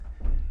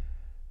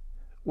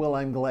Well,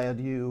 I'm glad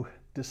you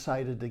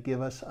decided to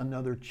give us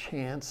another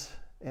chance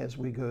as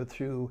we go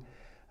through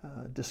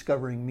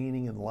discovering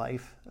meaning in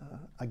life.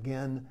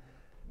 Again,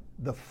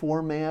 the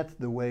format,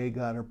 the way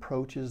God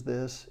approaches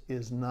this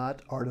is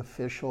not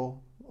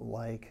artificial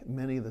like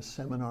many of the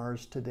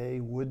seminars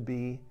today would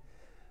be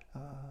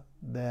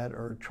that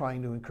are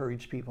trying to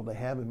encourage people to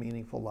have a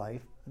meaningful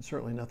life, and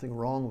certainly nothing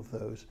wrong with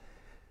those.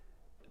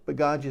 But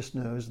God just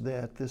knows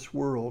that this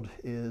world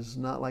is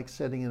not like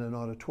sitting in an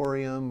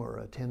auditorium or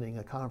attending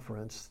a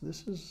conference.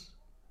 This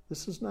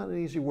is not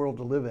an easy world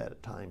to live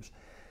at times.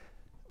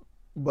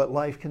 But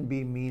life can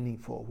be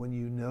meaningful. When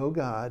you know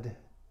God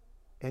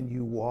and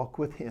you walk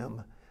with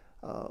Him,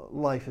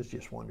 life is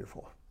just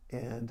wonderful.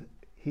 And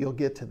He'll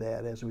get to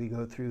that as we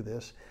go through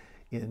this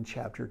in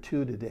chapter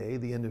 2 today,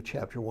 the end of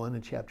chapter 1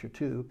 and chapter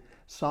 2,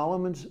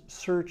 Solomon's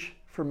search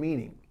for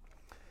meaning.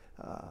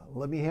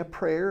 Let me have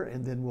prayer,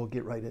 and then we'll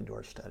get right into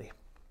our study.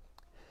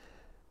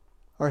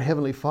 Our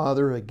Heavenly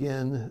Father,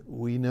 again,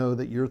 we know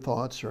that your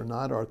thoughts are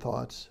not our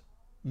thoughts.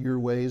 Your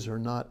ways are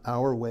not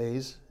our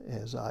ways,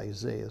 as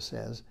Isaiah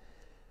says.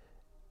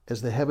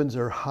 As the heavens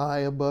are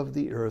high above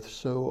the earth,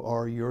 so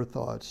are your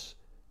thoughts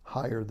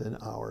higher than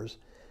ours.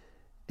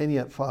 And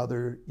yet,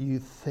 Father, you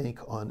think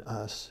on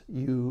us.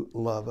 You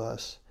love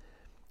us.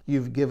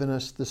 You've given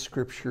us the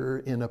Scripture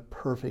in a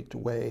perfect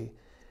way.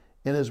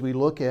 And as we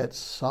look at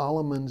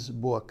Solomon's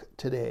book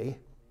today,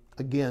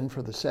 again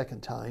for the second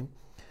time,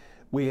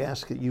 we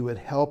ask that you would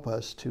help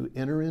us to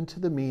enter into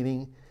the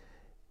meaning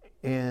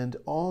and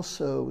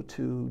also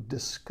to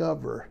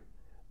discover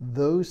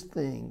those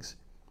things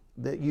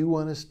that you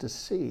want us to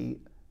see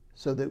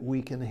so that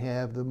we can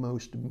have the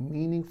most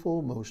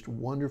meaningful, most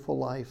wonderful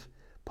life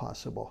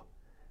possible.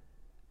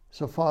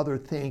 So, Father,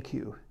 thank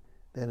you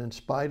that in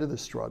spite of the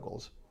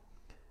struggles,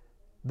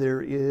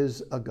 there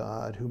is a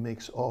God who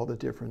makes all the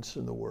difference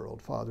in the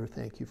world. Father,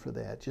 thank you for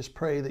that. Just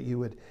pray that you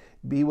would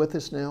be with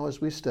us now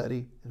as we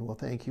study, and we'll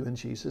thank you in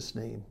Jesus'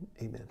 name.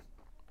 Amen.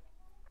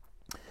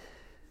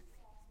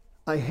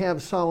 I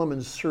have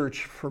Solomon's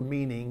search for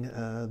meaning,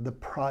 the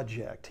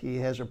project. He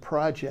has a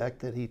project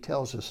that he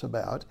tells us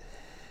about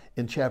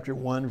in chapter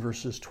 1,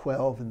 verses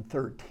 12 and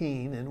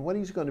 13. And what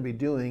he's going to be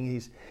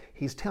doing,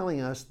 he's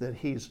telling us that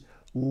he's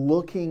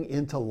looking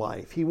into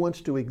life. He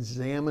wants to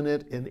examine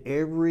it in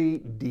every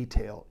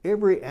detail,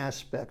 every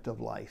aspect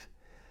of life.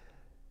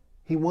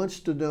 He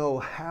wants to know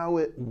how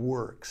it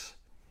works.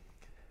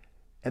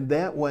 And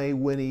that way,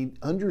 when he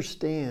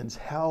understands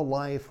how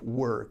life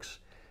works,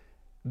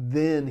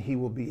 then he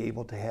will be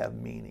able to have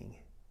meaning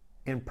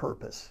and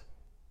purpose,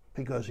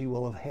 because he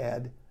will have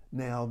had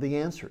now the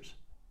answers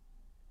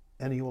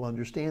and he will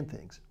understand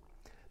things.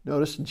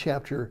 Notice in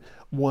chapter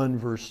 1,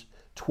 verse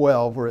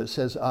 12, where it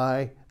says,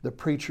 I, the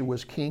preacher,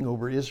 was king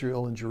over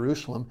Israel and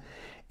Jerusalem,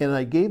 and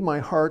I gave my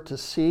heart to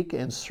seek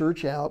and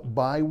search out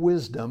by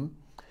wisdom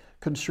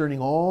concerning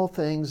all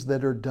things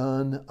that are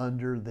done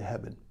under the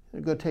heaven.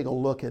 We're going to take a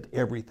look at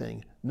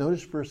everything.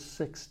 Notice verse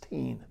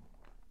 16.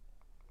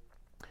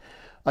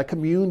 I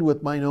communed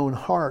with mine own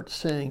heart,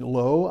 saying,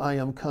 Lo, I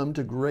am come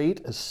to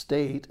great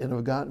estate, and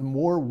have gotten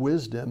more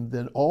wisdom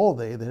than all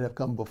they that have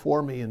come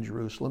before me in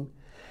Jerusalem.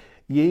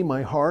 Yea,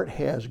 my heart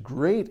has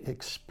great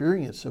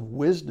experience of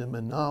wisdom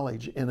and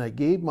knowledge, and I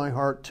gave my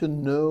heart to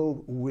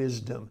know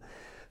wisdom.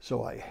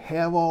 So I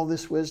have all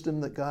this wisdom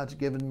that God's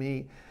given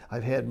me.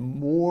 I've had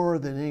more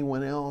than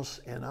anyone else,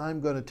 and I'm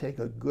going to take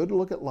a good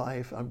look at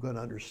life. I'm going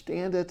to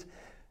understand it.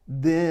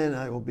 Then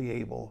I will be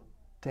able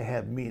to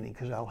have meaning,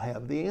 because I'll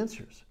have the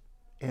answers.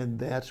 And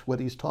that's what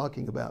he's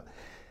talking about.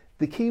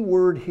 The key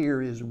word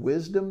here is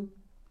wisdom.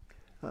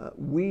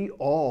 We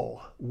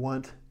all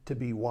want to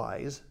be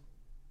wise.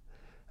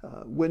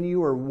 When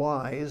you are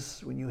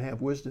wise, when you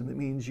have wisdom, it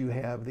means you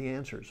have the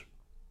answers.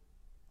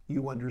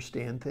 You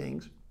understand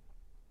things.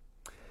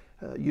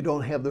 You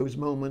don't have those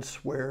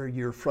moments where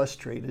you're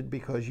frustrated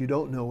because you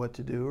don't know what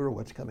to do or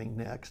what's coming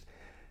next.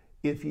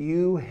 If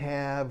you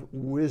have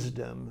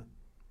wisdom,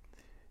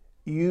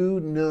 you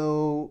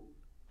know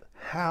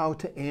how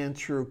to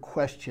answer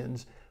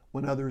questions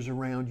when others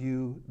around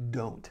you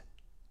don't.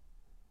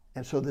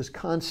 And so this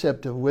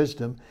concept of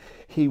wisdom,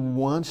 he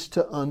wants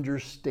to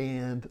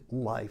understand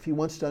life. He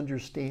wants to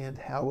understand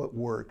how it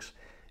works.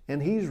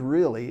 And he's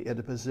really in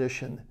a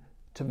position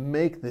to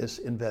make this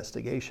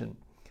investigation.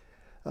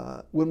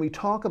 When we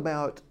talk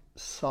about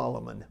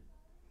Solomon,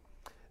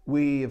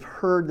 we have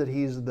heard that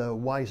he's the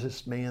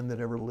wisest man that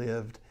ever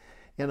lived.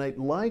 And I'd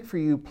like for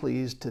you,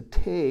 please, to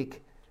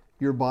take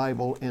your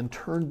Bible and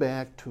turn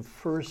back to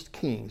 1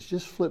 Kings.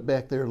 Just flip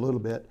back there a little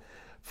bit.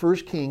 1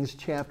 Kings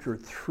chapter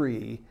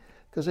 3,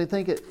 because I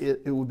think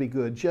it would be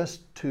good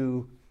just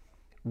to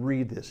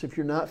read this. If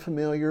you're not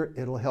familiar,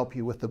 it'll help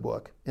you with the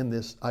book and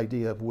this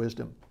idea of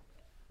wisdom.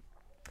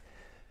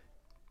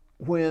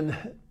 When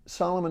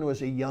Solomon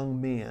was a young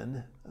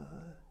man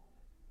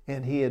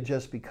and he had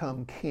just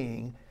become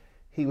king,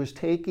 he was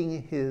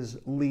taking his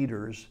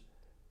leaders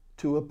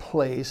to a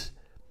place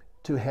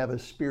to have a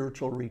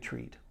spiritual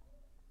retreat.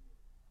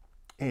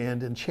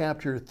 And in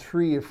chapter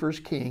 3 of 1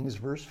 Kings,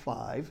 verse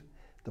 5,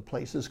 the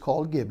place is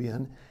called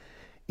Gibeon.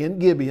 In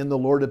Gibeon, the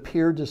Lord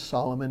appeared to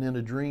Solomon in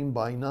a dream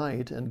by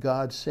night, and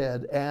God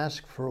said,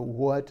 "Ask for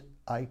what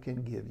I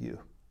can give you."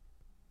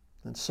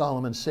 And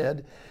Solomon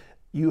said,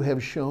 "You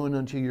have shown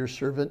unto your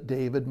servant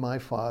David, my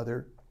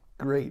father,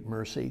 great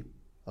mercy,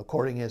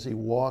 according as he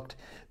walked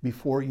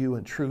before you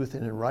in truth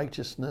and in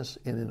righteousness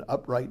and in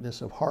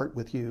uprightness of heart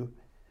with you.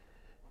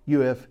 You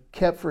have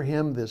kept for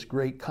him this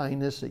great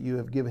kindness, that you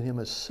have given him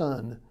a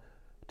son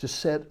to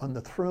sit on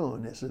the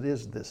throne as it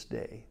is this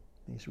day."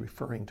 He's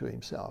referring to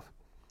himself.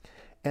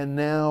 "And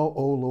now,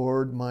 O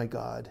Lord my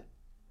God,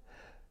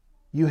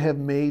 you have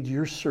made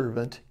your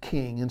servant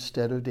king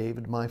instead of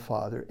David my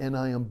father, and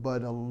I am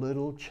but a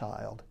little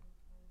child."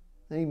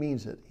 And he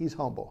means it. He's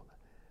humble.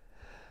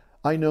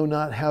 "I know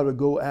not how to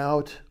go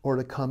out or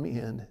to come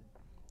in,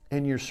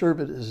 and your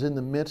servant is in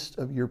the midst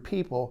of your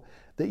people,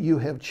 that you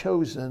have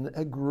chosen,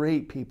 a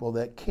great people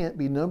that can't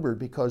be numbered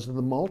because of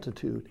the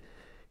multitude."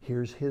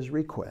 Here's his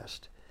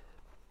request.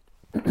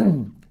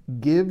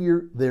 "Give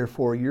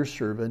therefore your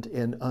servant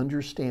an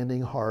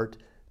understanding heart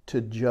to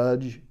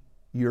judge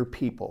your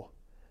people,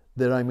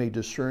 that I may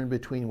discern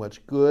between what's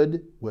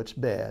good, what's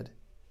bad.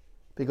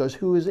 Because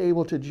who is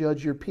able to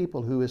judge your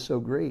people who is so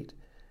great?"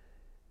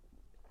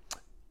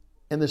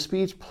 And the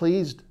speech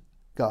pleased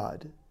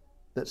God,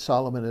 that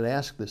Solomon had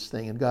asked this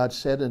thing. And God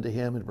said unto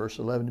him in verse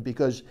 11,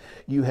 "Because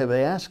you have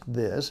asked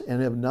this,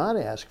 and have not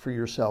asked for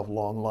yourself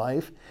long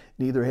life,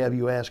 neither have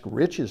you asked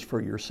riches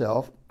for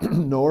yourself,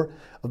 nor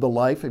of the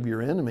life of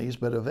your enemies,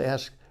 but have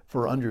asked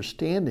for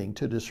understanding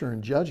to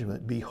discern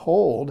judgment.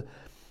 Behold,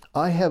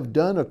 I have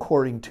done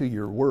according to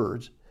your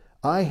words.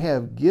 I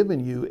have given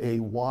you a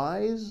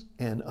wise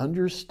and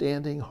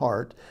understanding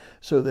heart,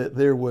 so that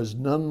there was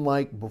none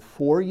like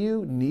before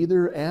you,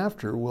 neither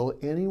after will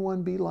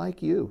anyone be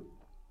like you.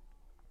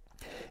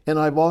 And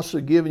I've also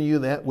given you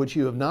that which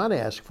you have not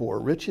asked for,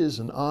 riches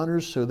and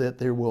honors, so that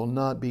there will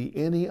not be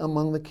any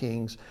among the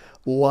kings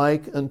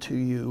like unto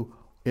you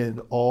in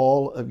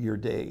all of your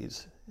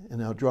days." And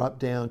now drop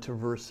down to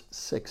verse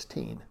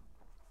 16.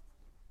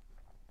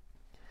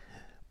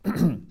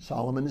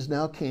 Solomon is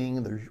now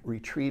king, the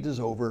retreat is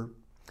over,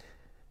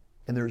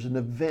 and there's an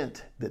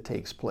event that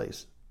takes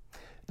place.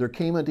 "There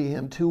came unto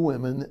him two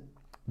women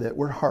that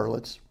were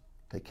harlots.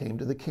 They came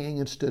to the king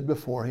and stood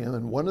before him,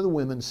 and one of the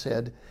women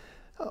said,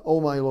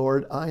 O my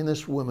lord, I and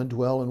this woman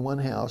dwell in one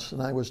house,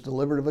 and I was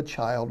delivered of a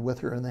child with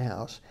her in the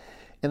house.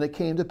 And it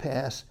came to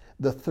pass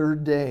the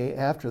third day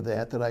after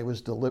that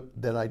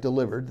I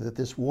delivered, that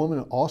this woman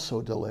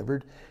also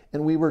delivered,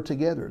 and we were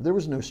together. There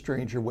was no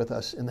stranger with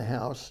us in the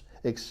house,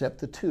 except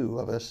the two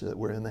of us that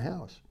were in the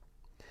house.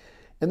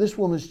 And this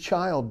woman's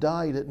child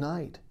died at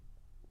night,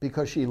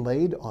 because she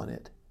laid on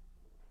it.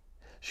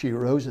 She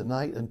arose at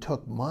night and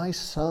took my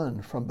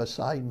son from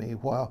beside me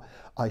while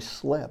I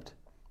slept,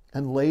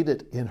 and laid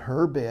it in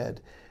her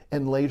bed,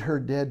 and laid her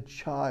dead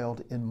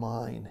child in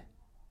mine.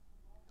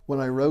 When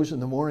I rose in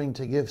the morning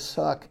to give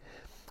suck,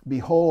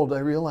 behold, I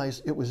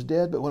realized it was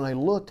dead. But when I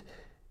looked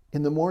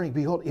in the morning,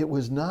 behold, it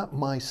was not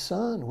my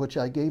son which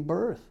I gave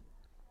birth.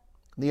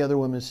 The other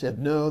woman said,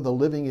 No, the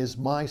living is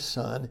my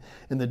son,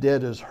 and the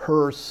dead is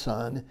her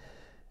son.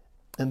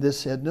 And this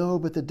said, No,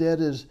 but the dead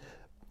is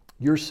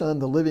your son,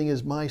 the living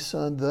is my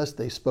son. Thus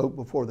they spoke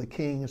before the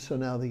king. So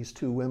now these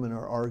two women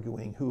are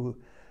arguing,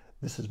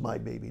 this is my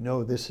baby.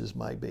 No, this is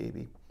my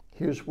baby.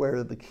 Here's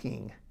where the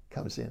king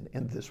comes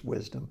in this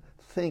wisdom,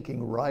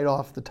 thinking right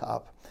off the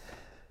top.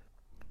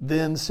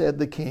 Then said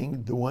the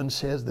king, the one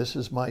says, This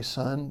is my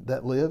son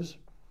that lives,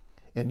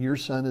 and your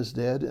son is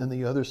dead. And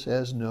the other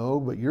says, No,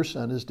 but your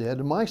son is dead,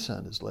 and my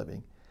son is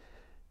living.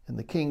 And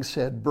the king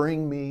said,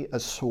 Bring me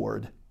a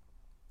sword.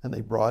 And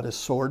they brought a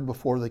sword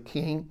before the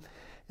king.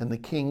 And the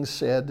king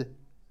said,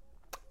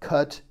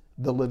 Cut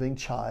the living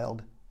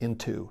child in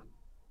two,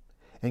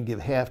 and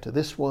give half to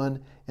this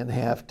one and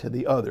half to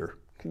the other.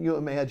 Can you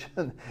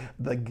imagine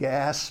the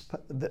gasp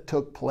that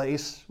took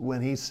place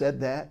when he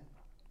said that?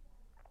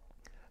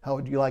 How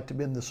would you like to have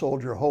been the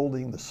soldier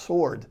holding the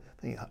sword?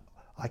 Thinking,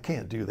 I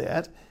can't do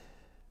that.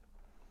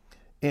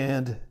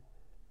 And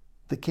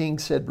the king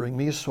said, Bring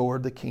me a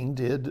sword. The king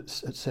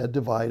said,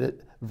 Divide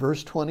it.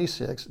 Verse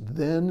 26,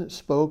 Then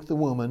spoke the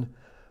woman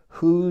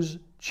whose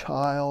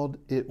child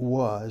it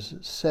was,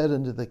 said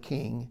unto the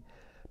king,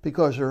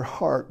 because her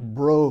heart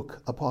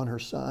broke upon her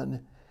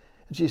son.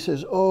 And she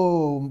says,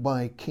 Oh,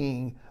 my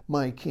king,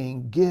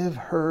 give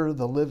her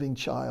the living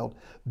child.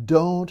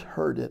 Don't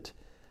hurt it.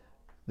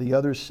 The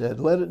other said,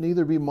 Let it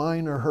neither be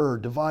mine nor her.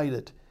 Divide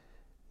it.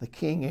 The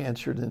king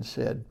answered and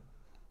said,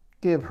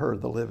 Give her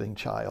the living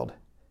child,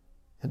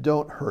 and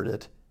don't hurt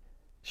it.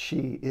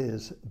 She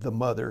is the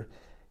mother.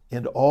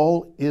 And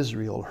all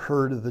Israel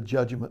heard of the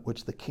judgment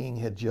which the king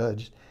had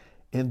judged,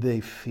 and they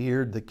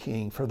feared the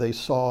king, for they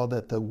saw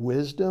that the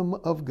wisdom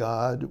of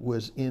God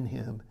was in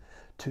him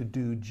to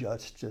do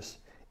justice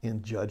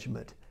in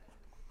judgment.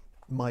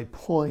 My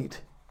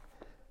point,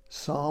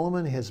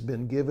 Solomon has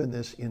been given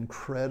this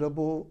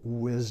incredible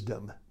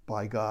wisdom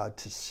by God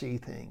to see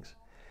things.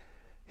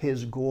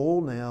 His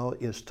goal now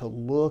is to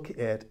look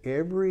at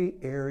every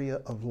area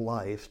of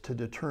life to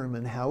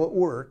determine how it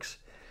works,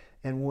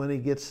 and when he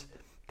gets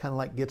kind of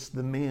like gets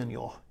the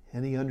manual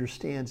and he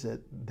understands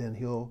it, then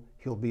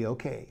he'll be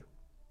okay.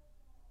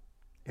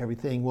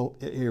 Everything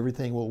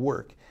will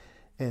work.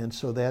 And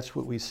so that's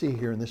what we see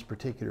here in this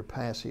particular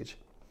passage.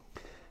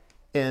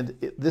 And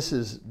this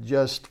is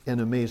just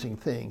an amazing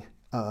thing,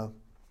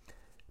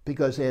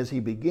 because as he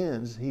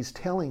begins, he's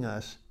telling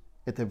us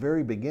at the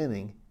very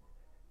beginning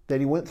that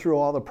he went through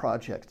all the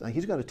projects. Now,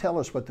 he's going to tell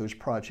us what those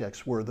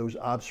projects were, those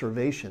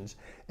observations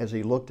as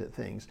he looked at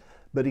things.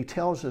 But he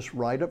tells us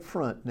right up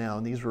front now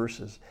in these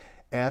verses,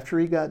 after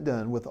he got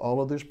done with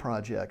all of those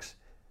projects,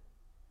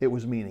 it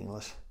was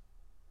meaningless.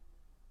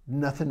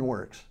 Nothing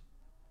works.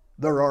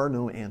 There are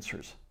no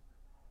answers.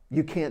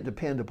 You can't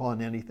depend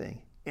upon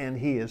anything. And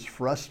he is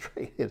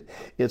frustrated.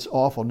 It's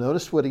awful.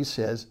 Notice what he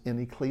says in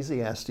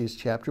Ecclesiastes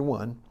chapter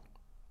 1.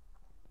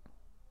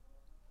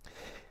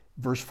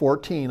 Verse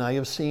 14, I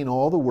have seen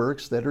all the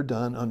works that are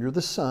done under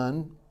the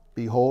sun.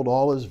 Behold,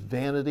 all is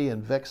vanity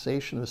and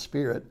vexation of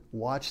spirit.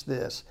 Watch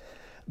this.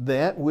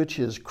 That which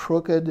is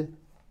crooked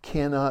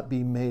cannot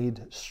be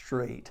made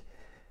straight.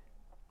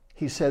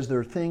 He says there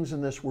are things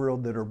in this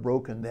world that are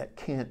broken that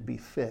can't be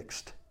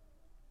fixed.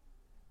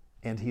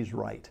 And he's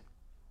right.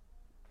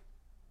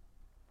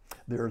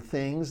 There are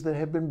things that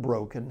have been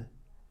broken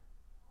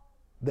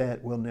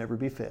that will never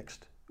be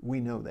fixed. We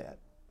know that.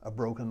 A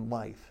broken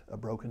life, a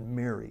broken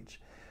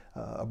marriage,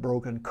 a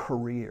broken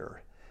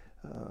career,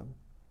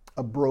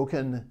 a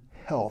broken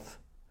health.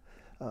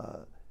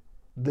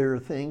 There are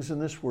things in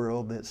this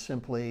world that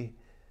simply,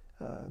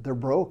 they're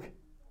broke.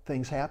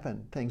 Things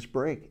happen, things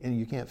break, and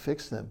you can't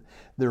fix them.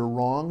 There are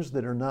wrongs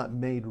that are not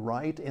made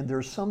right, and there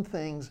are some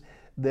things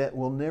that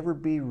will never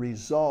be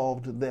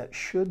resolved that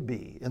should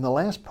be. In the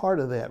last part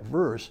of that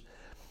verse,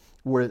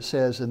 where it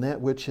says, and that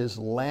which is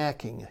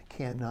lacking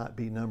cannot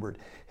be numbered.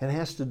 It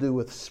has to do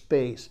with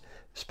space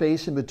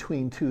in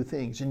between two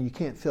things, and you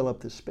can't fill up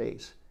the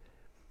space.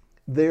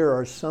 There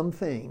are some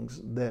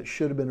things that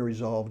should have been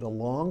resolved a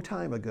long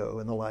time ago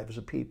in the lives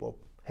of people,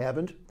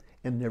 haven't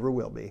and never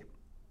will be.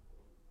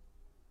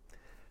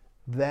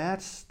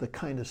 That's the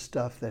kind of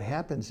stuff that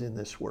happens in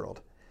this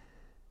world.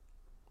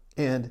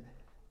 And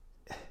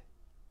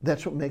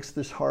that's what makes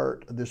this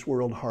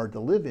world hard to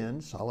live in.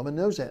 Solomon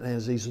knows that. And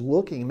as he's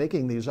looking,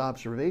 making these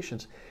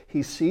observations,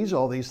 he sees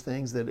all these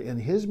things that in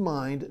his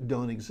mind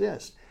don't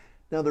exist.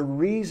 Now, the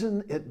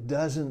reason it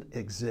doesn't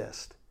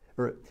exist,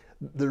 or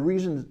the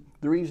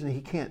reason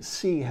he can't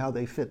see how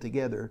they fit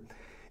together,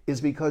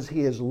 is because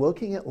he is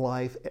looking at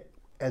life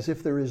as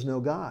if there is no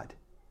God.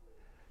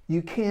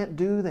 You can't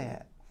do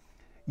that.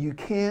 You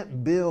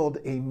can't build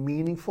a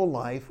meaningful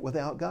life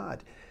without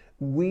God.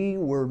 We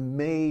were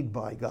made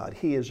by God.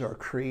 He is our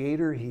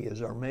creator, he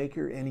is our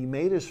maker, and he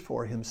made us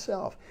for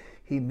himself.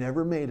 He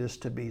never made us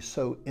to be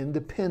so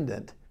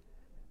independent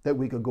that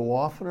we could go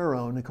off on our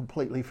own and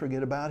completely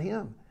forget about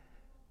him.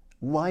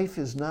 Life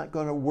is not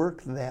going to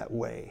work that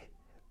way.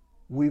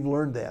 We've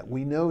learned that.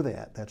 We know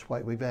that. That's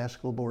why we've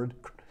asked the Lord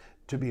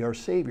to be our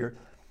Savior.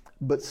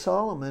 But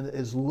Solomon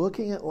is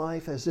looking at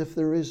life as if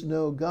there is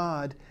no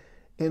God,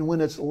 and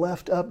when it's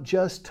left up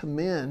just to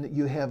men,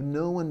 you have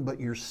no one but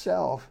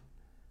yourself,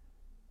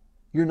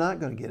 you're not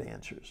going to get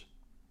answers.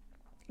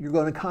 You're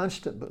going to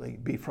constantly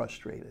be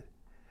frustrated.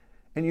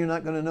 And you're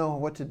not going to know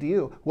what to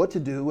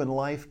do when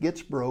life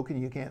gets broken,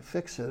 you can't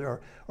fix it,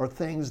 or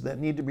things that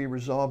need to be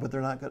resolved, but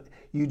they're not going to,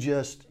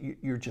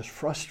 you're just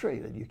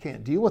frustrated. You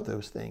can't deal with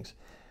those things.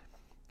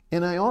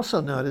 And I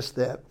also noticed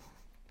that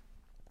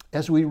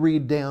as we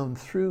read down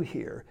through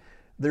here,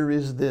 there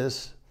is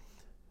this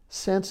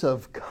sense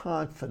of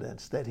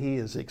confidence that he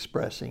is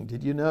expressing.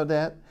 Did you know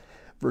that?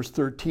 Verse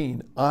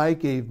 13, I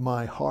gave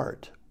my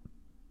heart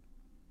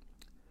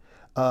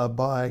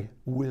by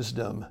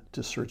wisdom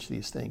to search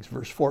these things.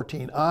 Verse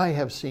 14, I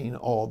have seen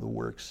all the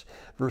works.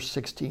 Verse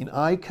 16,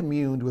 I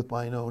communed with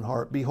mine own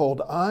heart.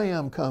 Behold, I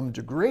am come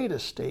to great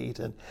estate,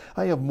 and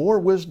I have more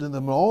wisdom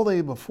than all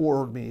they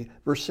before me.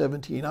 Verse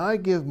 17, I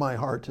give my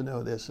heart to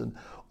know this, and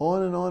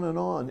on and on and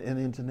on. And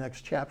into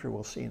next chapter,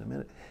 we'll see in a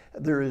minute,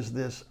 there is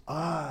this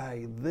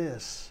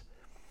this.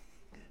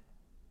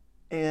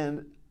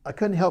 And I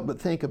couldn't help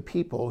but think of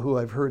people who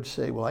I've heard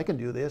say, well, I can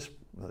do this.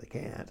 Well, they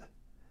can't.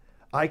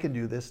 I can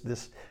do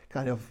this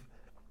kind of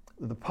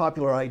the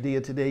popular idea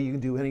today, you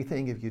can do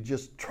anything if you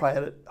just try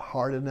it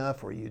hard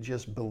enough, or you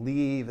just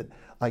believe that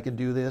I can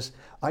do this.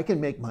 I can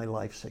make my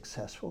life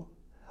successful.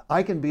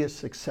 I can be a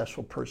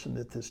successful person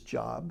at this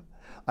job.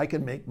 I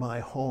can make my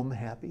home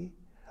happy.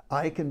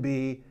 I can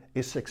be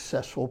a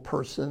successful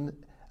person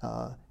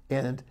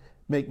and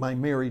make my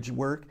marriage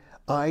work.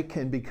 I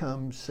can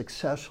become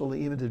successful,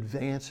 even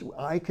advance.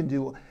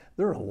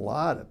 There are a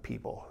lot of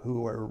people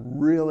who are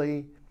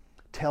really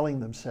telling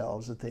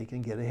themselves that they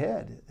can get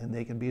ahead and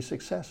they can be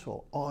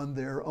successful on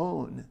their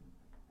own.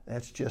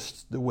 That's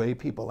just the way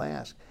people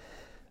ask.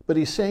 But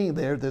he's saying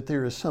there that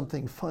there is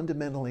something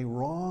fundamentally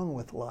wrong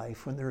with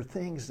life when there are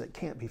things that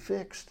can't be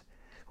fixed.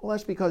 Well,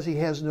 that's because he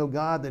has no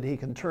God that he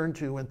can turn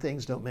to when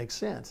things don't make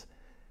sense.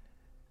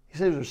 He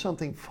says there's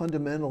something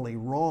fundamentally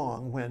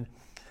wrong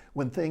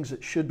when things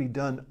that should be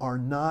done are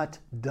not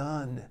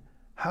done.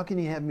 How can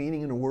you have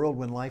meaning in a world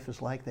when life is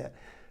like that?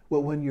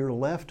 Well, when you're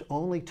left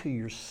only to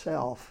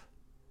yourself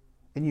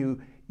and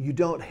you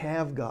don't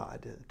have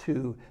God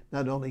to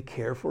not only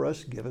care for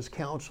us, give us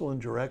counsel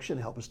and direction,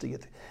 help us to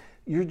get,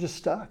 you're just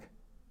stuck.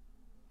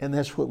 And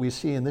that's what we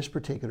see in this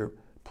particular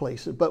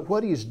place. But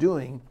what he's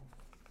doing,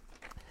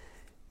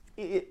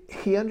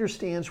 he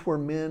understands where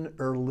men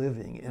are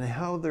living and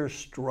how they're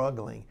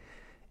struggling.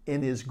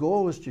 And his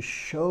goal is to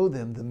show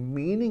them the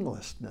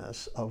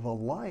meaninglessness of a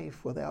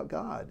life without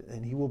God.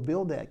 And he will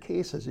build that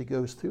case as he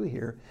goes through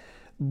here.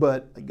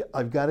 But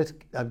I've got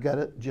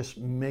to just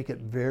make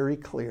it very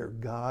clear.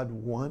 God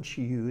wants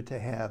you to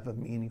have a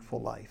meaningful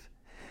life.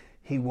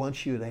 He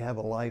wants you to have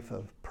a life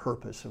of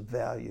purpose, of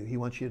value. He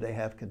wants you to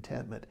have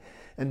contentment.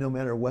 And no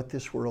matter what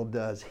this world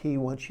does, he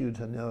wants you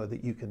to know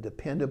that you can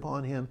depend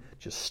upon him.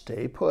 Just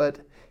stay put.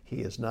 He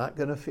is not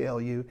going to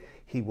fail you.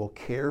 He will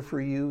care for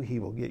you. He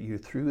will get you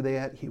through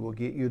that. He will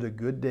get you to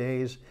good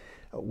days.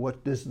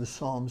 What does the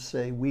Psalm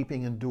say?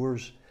 Weeping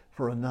endures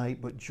for a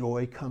night, but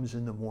joy comes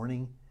in the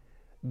morning.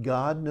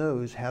 God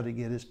knows how to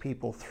get his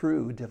people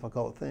through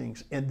difficult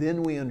things. And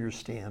then we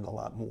understand a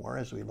lot more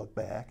as we look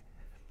back.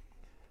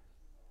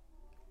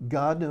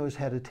 God knows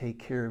how to take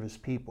care of his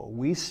people.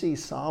 We see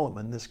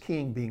Solomon, this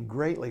king, being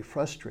greatly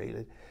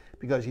frustrated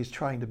because he's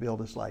trying to build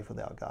his life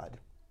without God.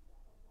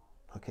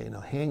 Okay, now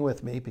hang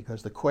with me,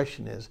 because the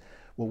question is,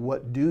 well,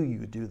 what do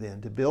you do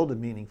then to build a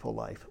meaningful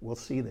life? We'll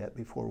see that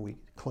before we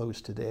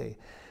close today.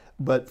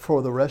 But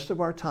for the rest of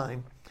our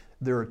time,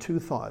 there are two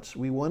thoughts.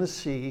 We want to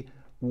see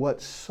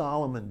what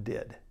Solomon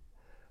did,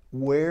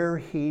 where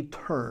he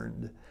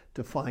turned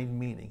to find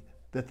meaning,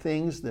 the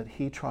things that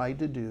he tried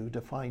to do to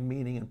find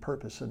meaning and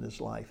purpose in his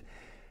life.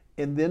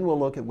 And then we'll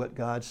look at what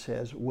God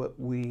says, what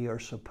we are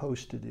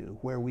supposed to do,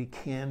 where we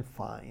can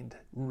find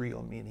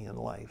real meaning in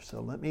life.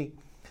 So let me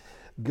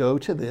go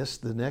to this,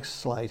 the next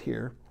slide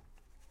here,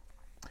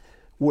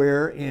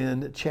 where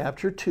in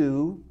chapter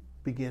 2,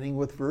 beginning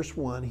with verse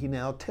 1, he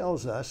now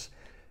tells us,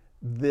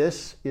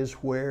 this is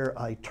where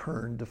I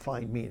turn to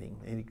find meaning.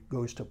 And he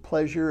goes to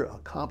pleasure,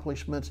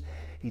 accomplishments.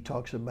 He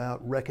talks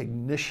about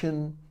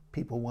recognition,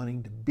 people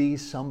wanting to be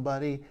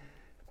somebody.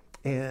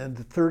 And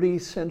 30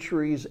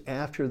 centuries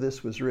after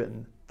this was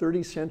written,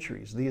 30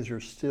 centuries, these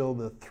are still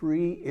the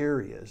three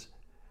areas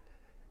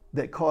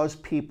that cause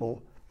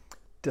people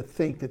to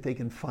think that they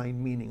can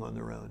find meaning on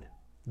their own.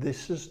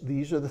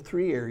 These are the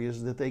three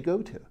areas that they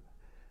go to.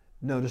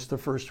 Notice the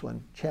first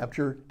one,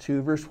 chapter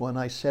 2, verse 1,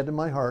 I said in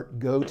my heart,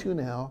 go to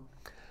now,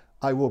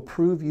 I will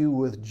prove you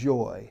with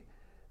joy.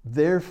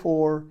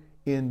 Therefore,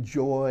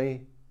 enjoy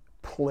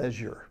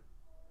pleasure.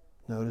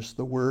 Notice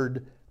the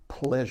word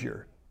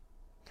pleasure.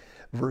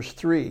 Verse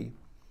 3,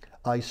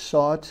 I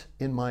sought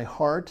in my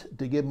heart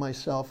to give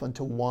myself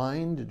unto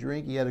wine to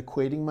drink, yet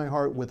equating my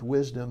heart with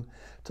wisdom,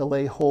 to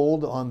lay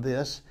hold on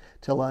this,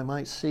 till I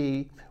might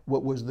see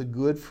what was the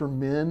good for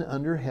men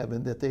under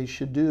heaven, that they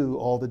should do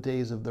all the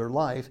days of their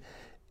life.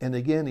 And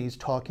again, he's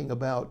talking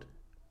about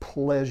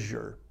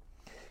pleasure.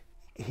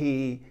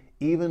 He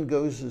even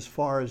goes as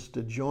far as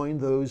to join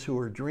those who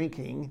are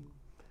drinking,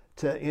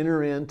 to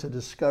enter in to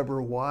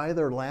discover why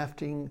they're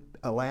laughing,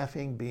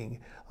 being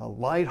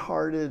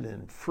lighthearted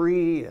and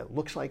free. It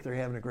looks like they're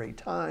having a great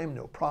time,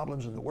 no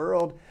problems in the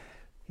world.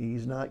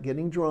 He's not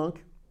getting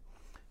drunk,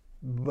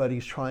 but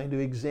he's trying to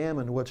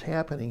examine what's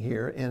happening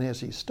here. And as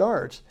he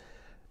starts,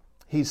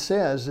 he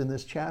says in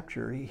this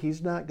chapter,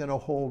 he's not going to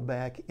hold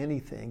back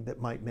anything that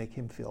might make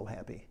him feel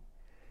happy.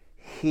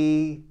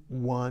 He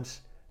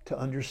wants to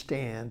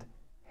understand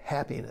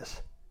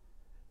happiness,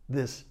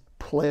 this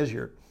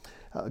pleasure.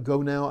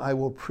 Go now, I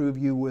will prove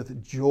you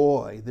with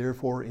joy.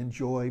 Therefore,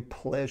 enjoy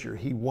pleasure.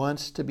 He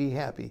wants to be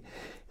happy.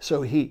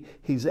 So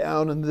he's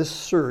out in this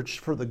search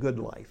for the good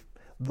life,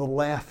 the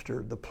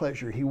laughter, the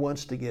pleasure. He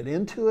wants to get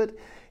into it,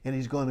 and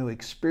he's going to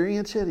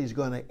experience it. He's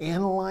going to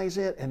analyze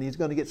it, and he's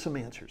going to get some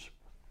answers.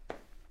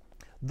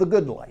 The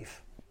good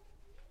life.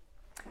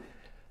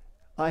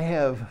 I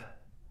have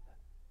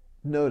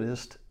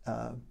noticed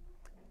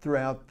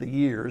throughout the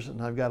years,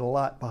 and I've got a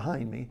lot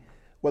behind me,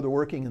 whether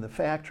working in the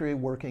factory,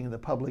 working in the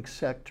public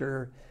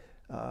sector,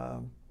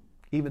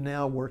 even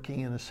now working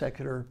in a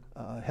secular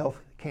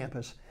health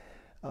campus,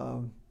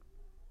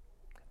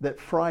 that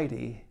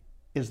Friday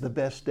is the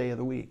best day of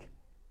the week.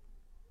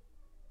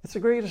 It's the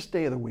greatest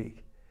day of the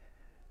week,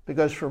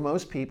 because for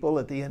most people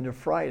at the end of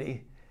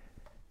Friday,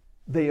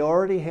 they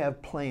already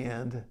have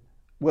planned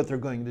what they're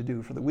going to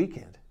do for the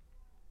weekend.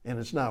 And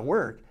it's not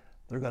work,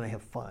 they're going to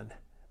have fun.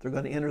 They're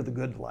going to enter the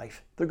good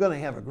life. They're going to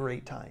have a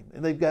great time.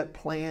 And they've got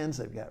plans,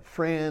 they've got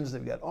friends,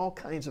 they've got all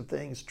kinds of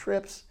things,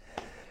 trips,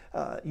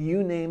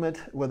 you name it,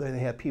 whether they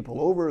have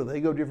people over or they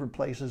go different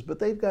places, but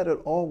they've got it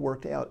all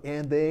worked out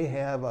and they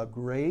have a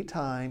great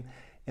time.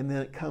 And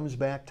then it comes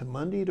back to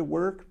Monday to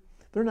work,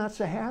 they're not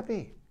so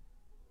happy.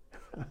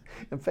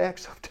 In fact,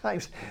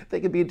 sometimes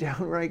they can be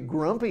downright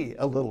grumpy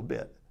a little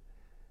bit.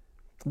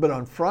 But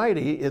on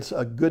Friday, it's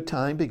a good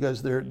time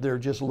because they're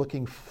just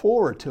looking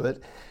forward to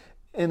it.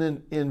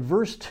 And in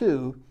verse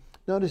 2,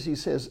 notice he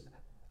says,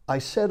 I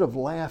said of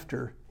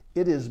laughter,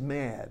 it is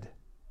mad.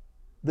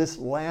 This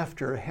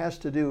laughter has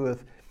to do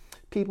with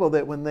people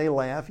that when they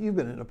laugh, you've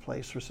been in a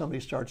place where somebody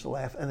starts to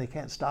laugh and they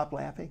can't stop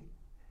laughing.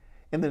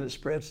 And then it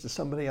spreads to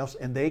somebody else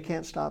and they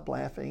can't stop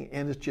laughing,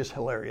 and it's just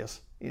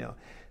hilarious,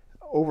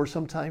 over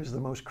sometimes the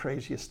most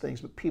craziest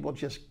things, but people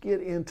just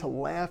get into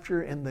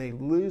laughter and they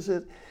lose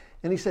it.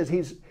 And he says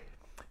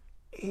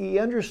he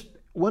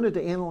wanted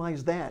to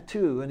analyze that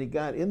too, and he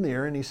got in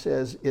there and he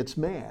says it's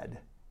mad.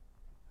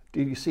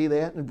 Did you see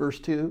that in verse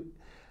 2?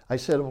 I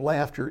said of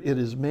laughter, it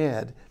is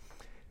mad.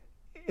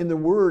 And the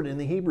word in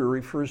the Hebrew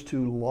refers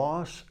to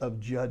loss of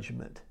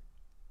judgment.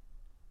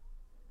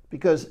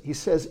 Because he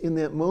says in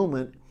that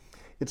moment,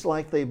 it's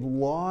like they've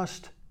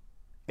lost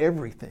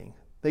everything.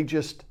 They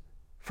just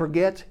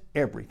forget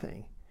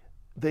everything.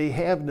 They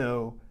have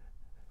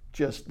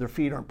their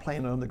feet aren't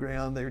planted on the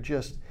ground. They're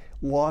just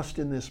lost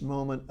in this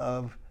moment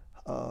of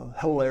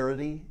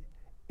hilarity.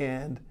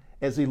 And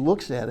as he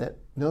looks at it,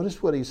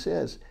 notice what he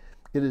says.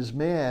 It is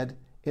mad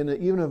and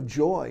even of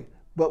joy.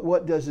 But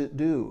what does it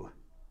do?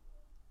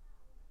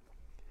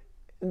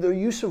 The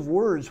use of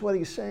words, what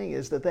he's saying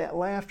is that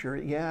laughter,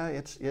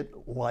 it's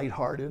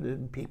lighthearted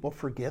and people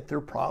forget their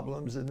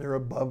problems and they're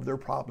above their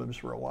problems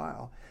for a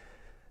while.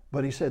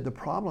 But he said the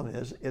problem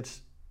is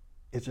it's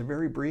a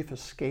very brief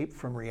escape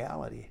from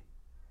reality.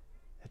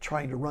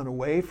 Trying to run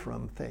away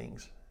from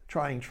things,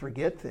 trying to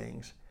forget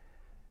things.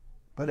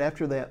 But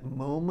after that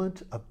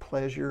moment of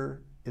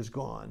pleasure is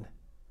gone,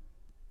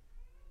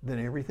 then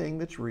everything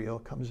that's real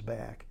comes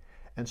back.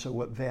 And so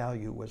what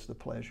value was the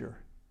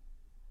pleasure?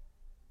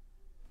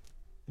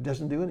 It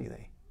doesn't do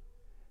anything.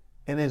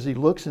 And as he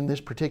looks in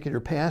this particular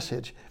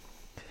passage,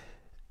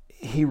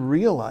 he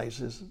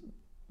realizes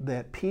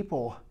that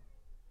people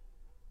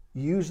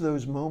use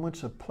those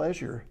moments of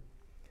pleasure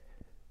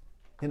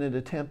in an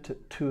attempt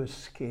to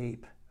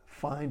escape,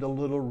 find a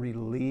little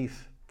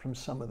relief from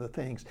some of the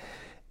things.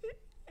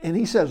 And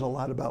he says a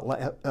lot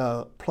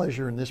about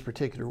pleasure in this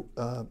particular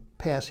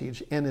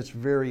passage, and it's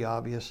very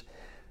obvious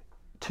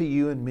to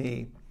you and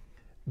me.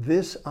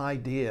 This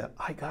idea,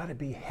 I got to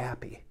be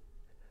happy.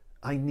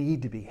 I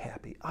need to be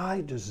happy.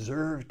 I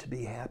deserve to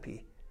be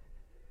happy.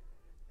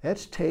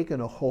 That's taken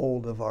a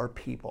hold of our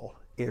people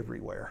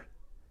everywhere.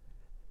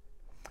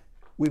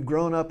 We've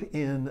grown up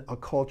in a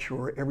culture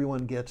where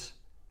everyone gets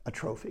a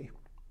trophy,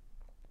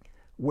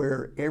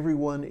 where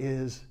everyone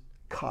is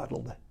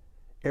coddled.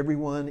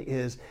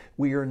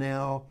 We are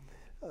now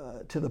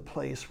to the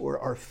place where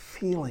our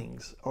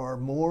feelings are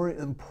more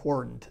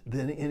important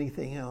than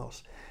anything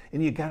else.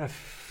 And you got to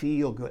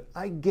feel good.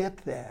 I get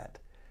that.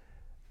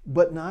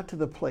 But not to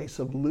the place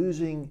of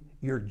losing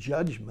your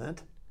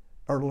judgment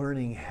or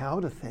learning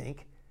how to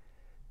think.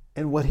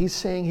 And what he's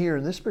saying here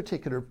in this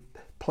particular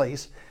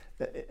place,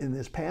 in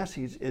this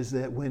passage, is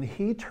that when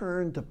he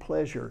turned to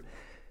pleasure,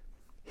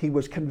 he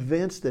was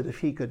convinced that if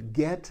he could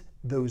get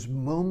those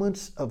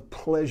moments of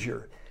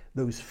pleasure,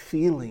 those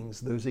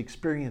feelings, those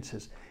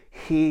experiences,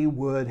 he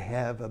would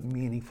have a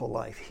meaningful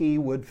life. He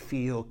would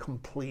feel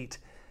complete.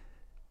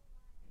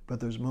 But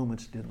those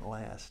moments didn't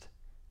last.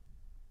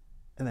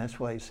 And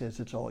that's why he says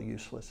it's all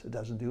useless. It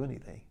doesn't do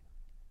anything.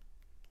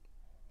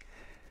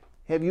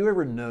 Have you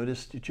ever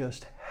noticed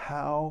just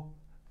how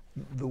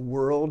the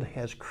world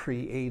has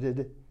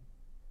created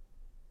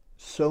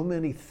so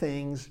many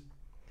things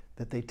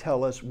that they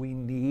tell us we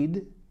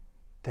need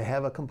to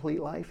have a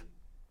complete life?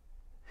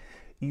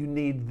 You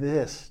need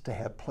this to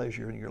have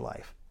pleasure in your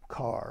life.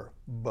 Car,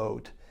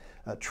 boat,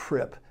 a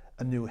trip,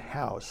 a new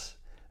house.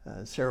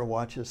 Sarah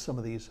watches some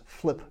of these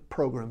flip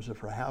programs of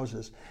her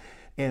houses,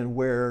 and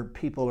where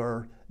people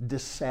are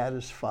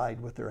dissatisfied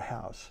with their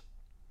house.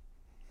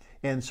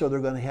 And so they're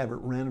going to have it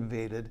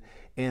renovated.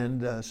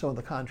 And some of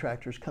the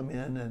contractors come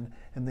in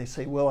and they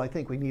say, well, I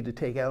think we need to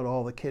take out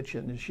all the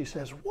kitchen. And she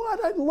says,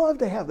 what? I'd love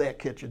to have that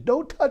kitchen.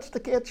 Don't touch the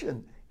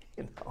kitchen.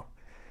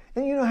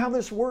 And you know how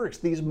this works,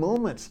 these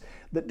moments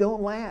that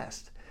don't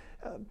last.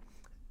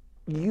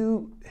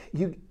 You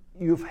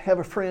have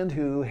a friend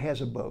who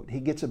has a boat. He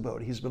gets a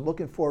boat. He's been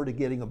looking forward to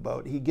getting a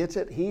boat. He gets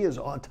it. He is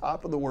on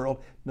top of the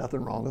world.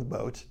 Nothing wrong with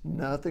boats.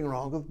 Nothing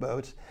wrong with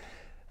boats.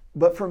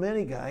 But for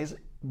many guys,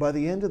 by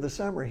the end of the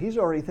summer, he's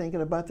already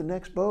thinking about the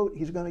next boat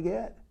he's going to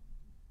get.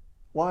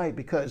 Why?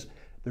 Because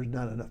there's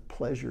not enough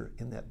pleasure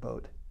in that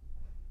boat.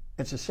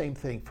 It's the same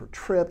thing for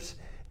trips.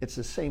 It's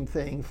the same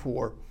thing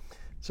for,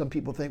 some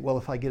people think, well,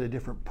 if I get a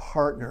different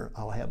partner,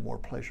 I'll have more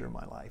pleasure in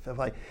my life.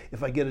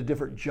 If I get a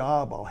different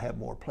job, I'll have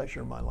more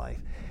pleasure in my life.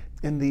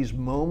 And these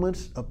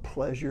moments of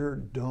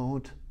pleasure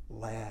don't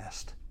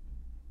last.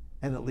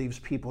 And it leaves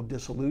people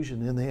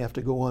disillusioned, and they have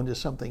to go on to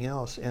something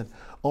else, and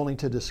only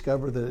to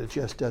discover that it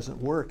just doesn't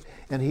work.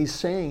 And he's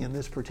saying in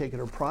this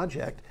particular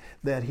project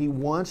that he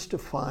wants to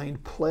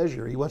find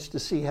pleasure. He wants to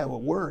see how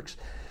it works,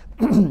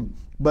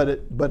 but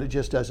it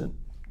just doesn't.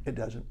 It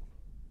doesn't.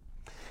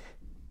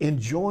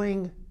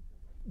 Enjoying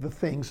the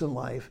things in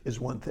life is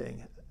one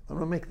thing. I'm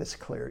going to make this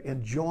clear.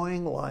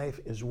 Enjoying life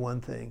is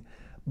one thing,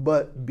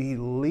 but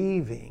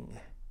believing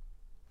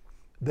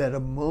that a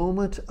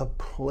moment of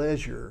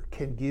pleasure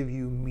can give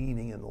you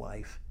meaning in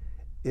life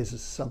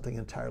is something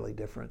entirely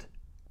different.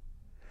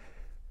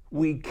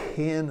 We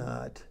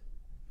cannot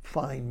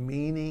find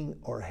meaning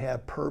or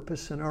have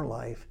purpose in our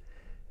life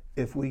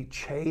if we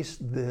chase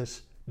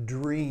this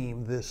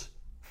dream, this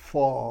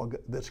fog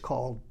that's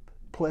called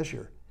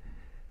pleasure,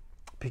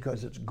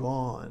 because it's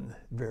gone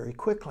very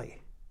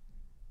quickly.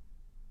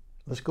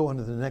 Let's go on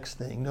to the next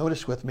thing.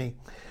 Notice with me,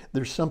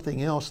 there's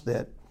something else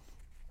that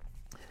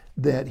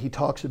he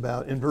talks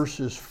about in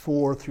verses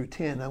 4 through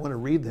 10. I want to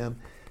read them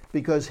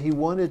because he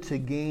wanted to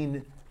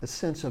gain a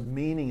sense of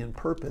meaning and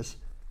purpose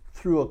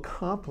through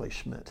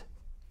accomplishment.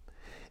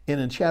 And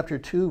in chapter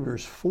 2,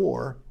 verse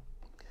 4,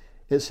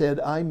 it said,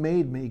 I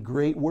made me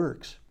great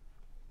works.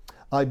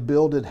 I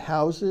builded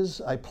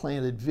houses, I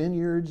planted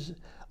vineyards,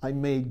 I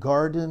made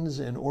gardens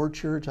and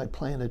orchards, I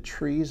planted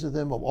trees of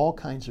them of all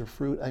kinds of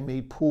fruit. I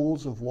made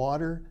pools of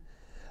water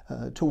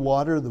to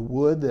water the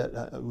wood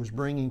that was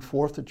bringing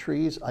forth the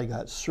trees. I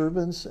got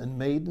servants and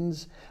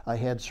maidens. I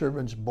had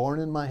servants born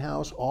in my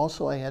house.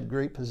 Also I had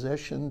great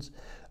possessions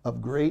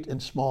of great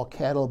and small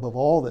cattle above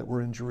all that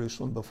were in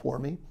Jerusalem before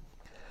me.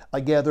 I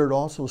gathered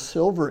also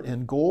silver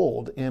and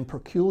gold and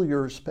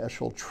peculiar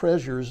special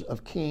treasures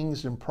of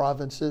kings and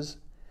provinces.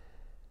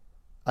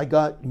 I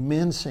got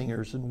men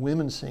singers and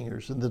women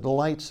singers and the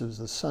delights of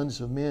the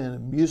sons of men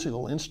and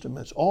musical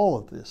instruments, all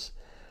of this.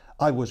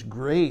 I was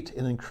great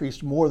and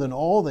increased more than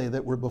all they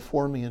that were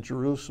before me in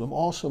Jerusalem.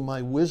 Also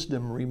my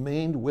wisdom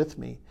remained with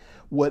me.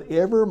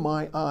 Whatever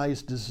my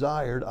eyes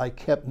desired, I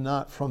kept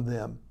not from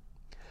them.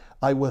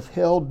 I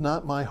withheld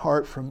not my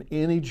heart from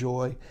any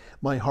joy.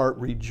 My heart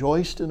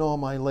rejoiced in all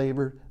my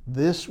labor.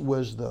 This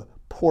was the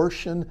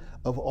portion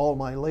of all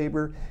my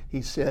labor.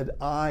 He said,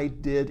 I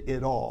did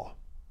it all.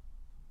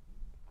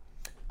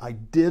 I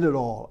did it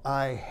all.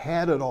 I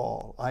had it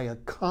all. I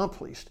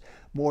accomplished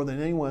more than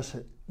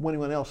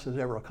anyone else has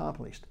ever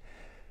accomplished.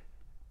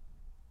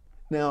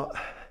 Now,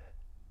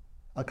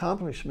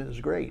 accomplishment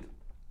is great,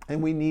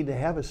 and we need to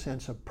have a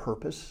sense of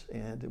purpose,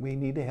 and we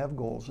need to have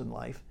goals in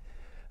life.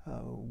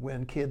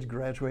 When kids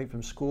graduate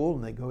from school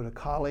and they go to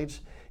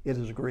college, it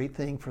is a great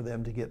thing for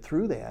them to get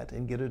through that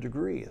and get a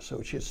degree,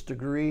 associate's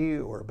degree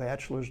or a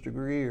bachelor's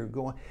degree, or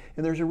go on.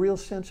 And there's a real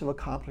sense of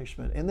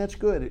accomplishment, and that's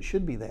good. It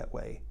should be that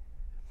way.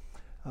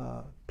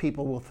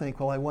 People will think,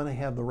 well, I want to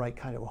have the right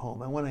kind of a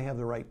home. I want to have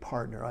the right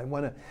partner. I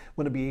want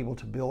to be able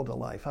to build a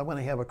life. I want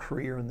to have a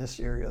career in this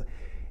area.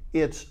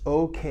 It's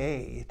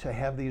okay to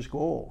have these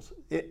goals.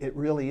 It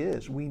really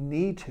is. We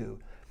need to.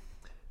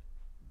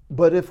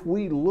 But if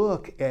we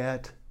look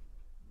at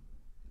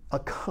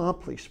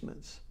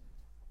accomplishments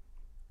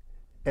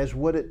as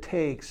what it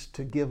takes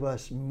to give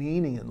us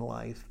meaning in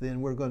life, then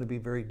we're going to be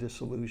very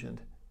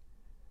disillusioned,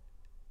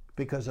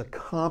 because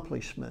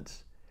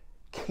accomplishments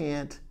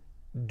can't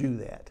do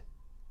that.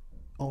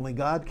 Only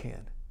God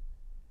can.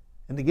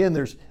 And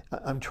again,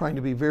 I'm trying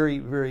to be very,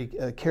 very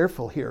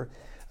careful here.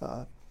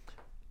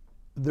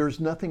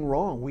 There's nothing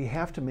wrong. We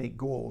have to make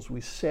goals.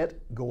 We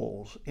set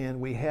goals and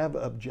we have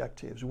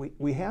objectives.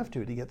 We have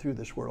to get through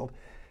this world.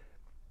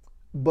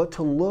 But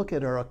to look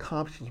at our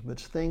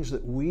accomplishments, things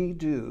that we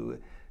do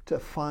to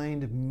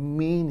find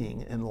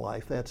meaning in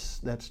life,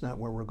 that's not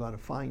where we're going to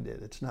find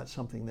it. It's not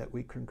something that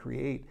we can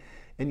create.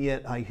 And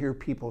yet I hear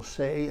people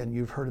say, and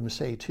you've heard them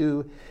say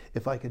too,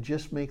 if I could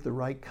just make the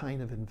right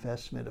kind of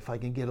investment, if I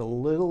can get a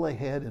little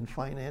ahead in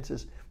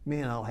finances,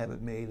 man, I'll have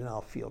it made and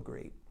I'll feel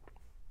great.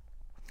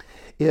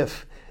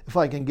 If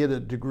I can get a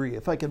degree,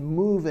 if I can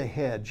move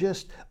ahead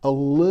just a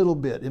little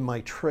bit in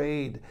my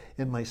trade,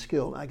 in my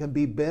skill, I can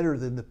be better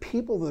than the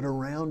people that are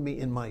around me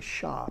in my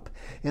shop,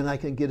 and I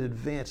can get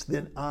advanced,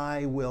 then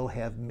I will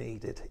have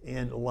made it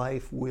and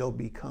life will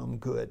become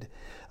good.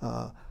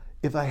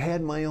 If I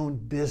had my own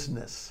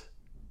business,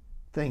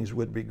 things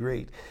would be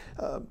great.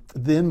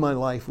 Then my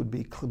life would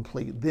be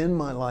complete. Then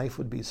my life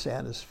would be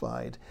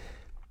satisfied.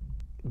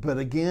 But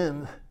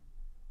again,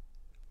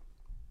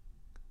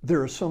 there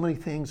are so many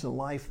things in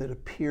life that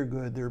appear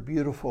good, they're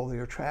beautiful,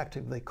 they're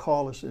attractive, they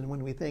call us, and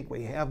when we think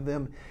we have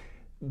them,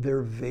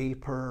 they're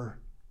vapor.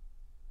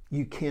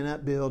 You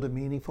cannot build a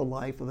meaningful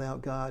life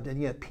without God,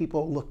 and yet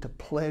people look to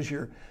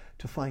pleasure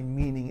to find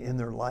meaning in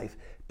their life.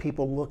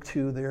 People look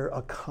to their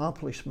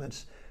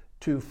accomplishments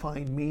to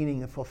find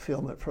meaning and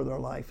fulfillment for their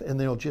life, and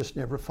they'll just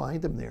never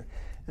find them there.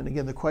 And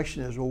again, the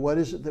question is, well, what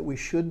is it that we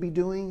should be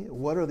doing?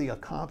 What are the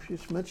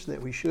accomplishments that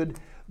we should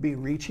be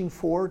reaching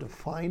for to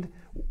find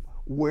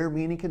where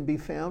meaning can be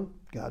found?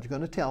 God's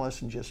going to tell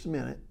us in just a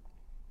minute.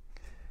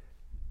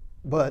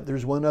 But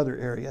there's one other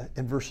area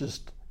in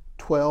verses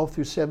 12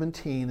 through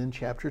 17 in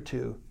chapter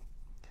 2.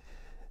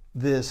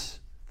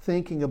 This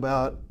thinking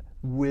about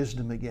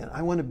wisdom again.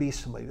 I want to be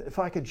somebody. If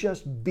I could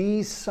just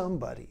be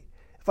somebody,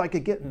 if I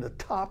could get in the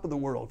top of the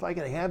world, if I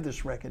could have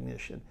this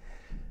recognition,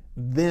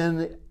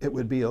 then it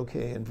would be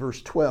okay. In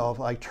verse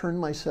 12, I turned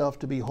myself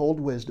to behold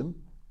wisdom,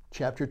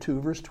 chapter 2,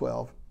 verse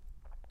 12,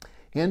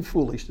 and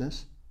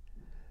foolishness.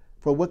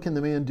 For what can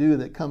the man do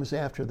that comes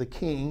after the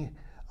king,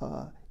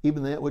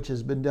 even that which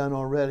has been done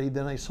already?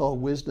 Then I saw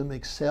wisdom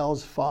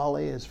excels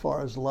folly as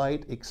far as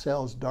light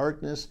excels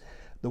darkness.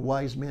 The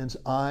wise man's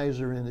eyes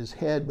are in his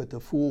head, but the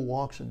fool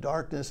walks in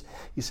darkness.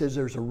 He says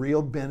there's a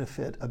real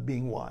benefit of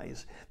being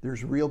wise.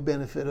 There's real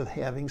benefit of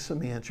having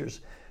some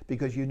answers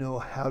because you know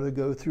how to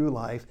go through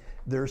life.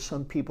 There are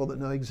some people that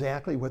know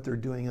exactly what they're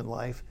doing in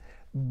life,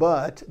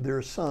 but there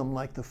are some,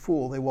 like the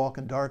fool, they walk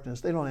in darkness.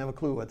 They don't have a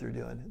clue what they're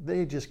doing.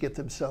 They just get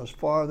themselves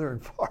farther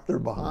and farther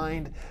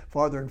behind,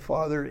 farther and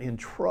farther in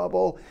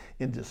trouble.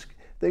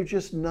 They're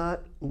just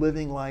not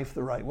living life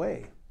the right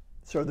way.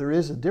 So there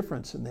is a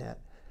difference in that.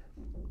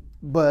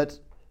 But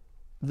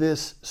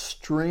this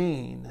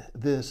strain,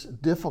 this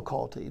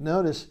difficulty,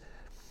 notice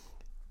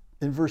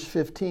in verse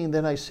 15,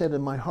 then I said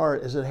in my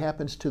heart, as it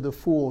happens to the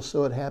fool,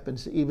 so it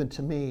happens even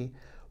to me.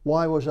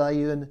 Why was I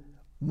even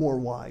more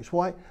wise?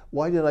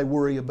 Why did I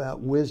worry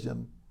about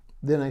wisdom?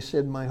 Then I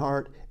said in my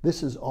heart,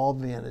 this is all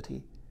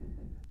vanity.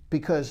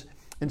 Because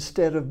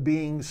instead of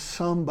being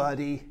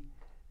somebody,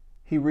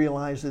 he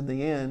realized in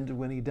the end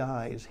when he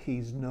dies,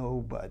 he's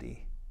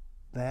nobody.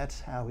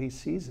 That's how he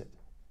sees it.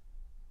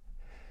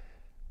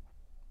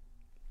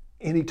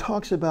 And he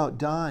talks about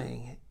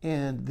dying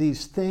and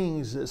these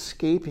things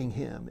escaping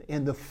him,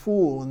 and the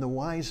fool and the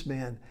wise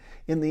man,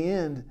 in the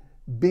end,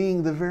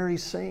 being the very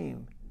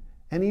same.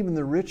 And even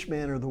the rich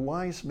man or the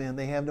wise man,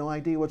 they have no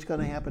idea what's going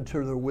to happen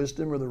to their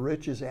wisdom or the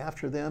riches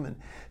after them. And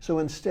so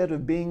instead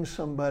of being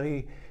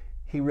somebody,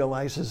 he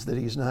realizes that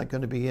he's not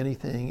going to be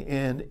anything,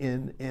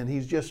 and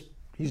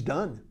he's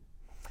done.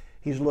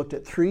 He's looked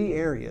at 3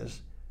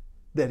 areas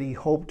that he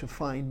hoped to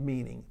find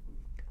meaning: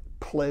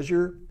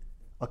 pleasure,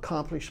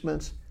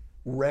 accomplishments,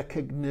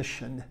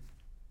 recognition.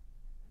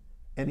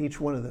 And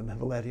each one of them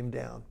have let him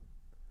down.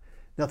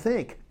 Now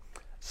think,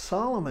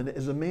 Solomon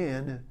is a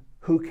man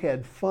who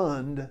could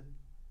fund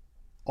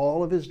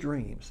all of his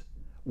dreams.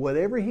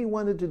 Whatever he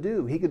wanted to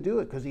do, he could do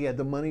it because he had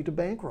the money to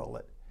bankroll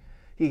it.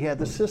 He had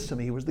the system.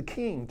 He was the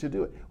king to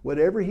do it.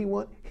 Whatever he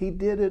wanted, he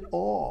did it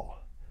all.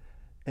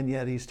 And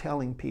yet he's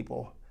telling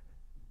people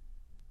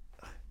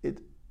it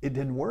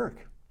didn't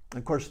work.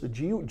 Of course, the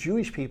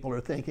Jewish people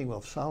are thinking, well,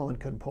 if Solomon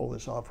couldn't pull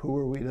this off, who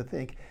are we to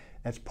think?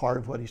 That's part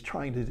of what he's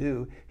trying to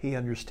do. He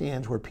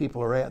understands where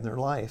people are at in their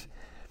life.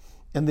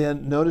 And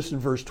then notice in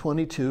verse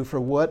 22, for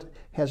what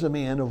has a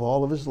man of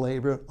all of his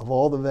labor, of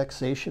all the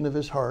vexation of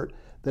his heart,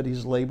 that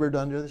he's labored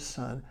under the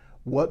sun?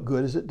 What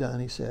good is it done,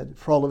 he said.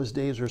 For all of his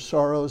days are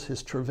sorrows,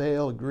 his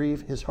travail,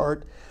 grief, his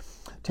heart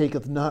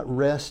taketh not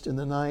rest in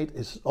the night.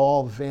 It's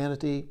all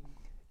vanity.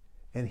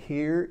 And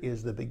here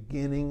is the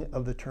beginning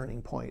of the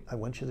turning point. I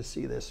want you to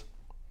see this.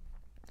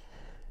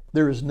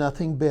 There is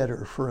nothing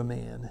better for a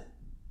man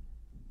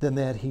than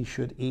that he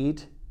should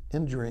eat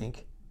and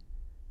drink,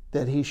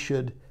 that he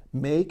should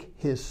make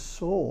his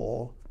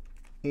soul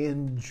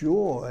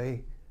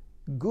enjoy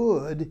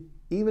good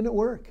even at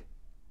work.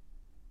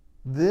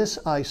 This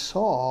I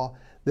saw,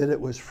 that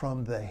it was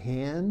from the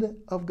hand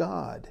of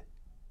God.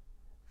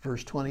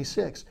 Verse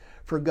 26,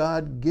 for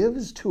God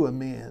gives to a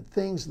man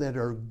things that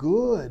are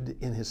good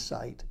in his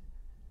sight,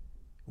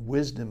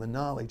 wisdom and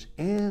knowledge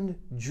and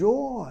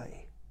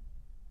joy.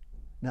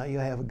 Now you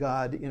have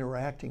God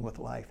interacting with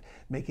life,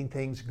 making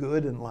things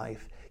good in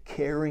life,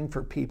 caring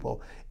for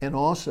people, and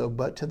also,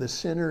 but to the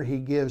sinner he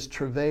gives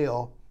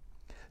travail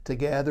to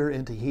gather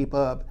and to heap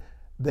up,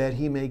 that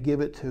he may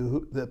give it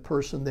to the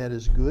person that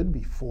is good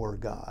before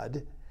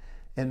God.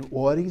 And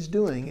what he's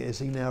doing is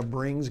he now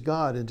brings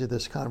God into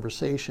this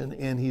conversation,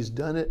 and he's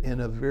done it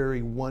in a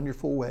very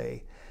wonderful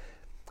way.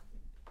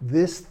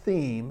 This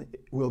theme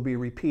will be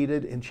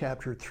repeated in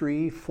chapter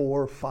 3,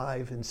 4,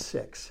 5, and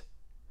 6.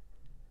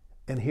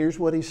 And here's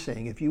what he's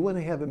saying. If you want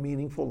to have a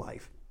meaningful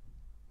life,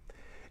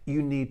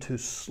 you need to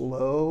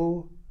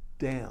slow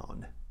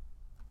down.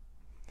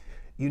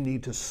 You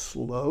need to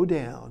slow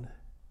down.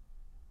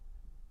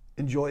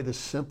 Enjoy the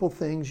simple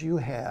things you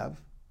have,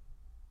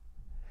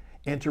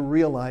 and to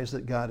realize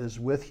that God is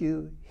with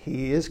you.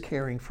 He is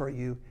caring for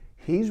you.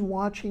 He's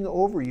watching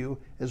over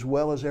you as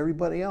well as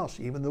everybody else,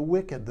 even the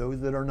wicked, those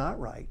that are not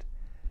right.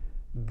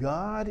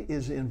 God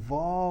is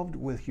involved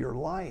with your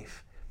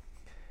life.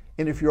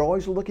 And if you're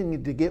always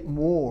looking to get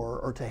more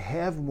or to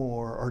have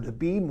more or to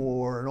be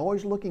more and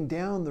always looking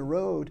down the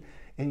road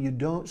and you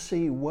don't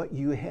see what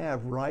you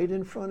have right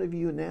in front of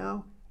you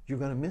now, you're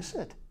going to miss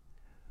it.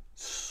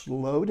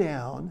 Slow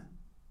down.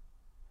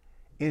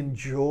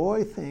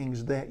 Enjoy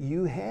things that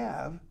you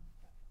have,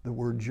 the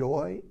word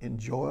joy,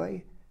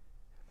 enjoy,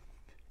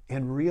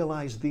 and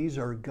realize these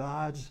are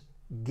God's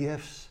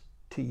gifts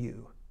to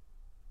you.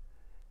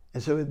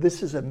 And so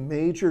this is a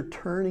major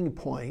turning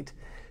point,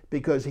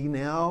 because he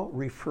now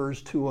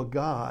refers to a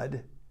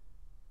God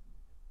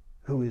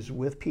who is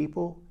with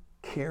people,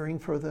 caring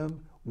for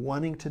them,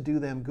 wanting to do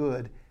them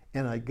good.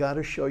 And I got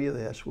to show you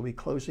this. We'll be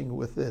closing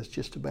with this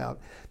just about.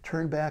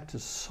 Turn back to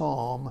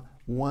Psalm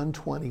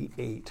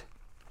 128.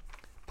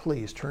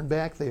 Please turn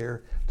back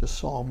there to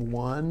Psalm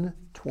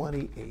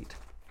 128.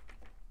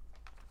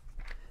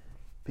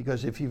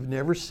 Because if you've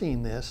never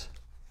seen this,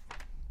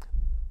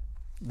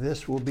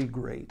 this will be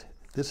great.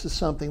 This is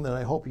something that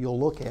I hope you'll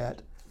look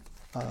at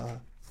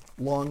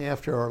long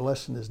after our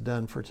lesson is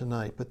done for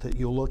tonight, but that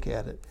you'll look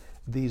at it.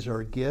 These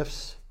are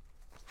gifts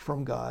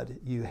from God.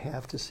 You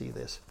have to see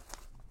this.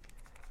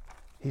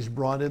 He's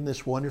brought in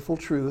this wonderful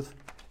truth.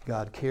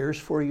 God cares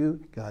for you.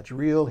 God's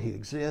real. He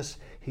exists.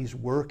 He's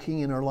working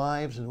in our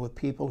lives and with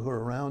people who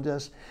are around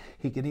us.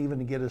 He can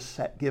even give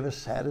us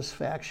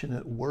satisfaction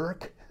at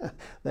work.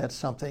 That's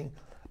something.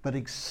 But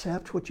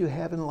accept what you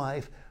have in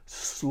life.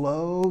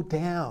 Slow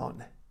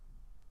down.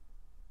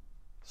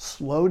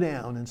 Slow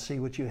down and see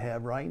what you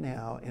have right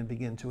now and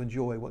begin to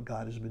enjoy what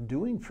God has been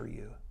doing for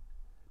you.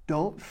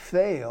 Don't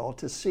fail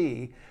to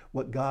see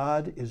what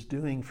God is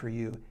doing for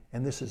you.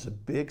 And this is a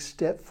big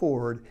step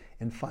forward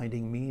in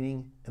finding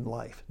meaning in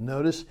life.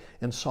 Notice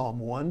in Psalm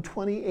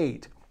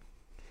 128,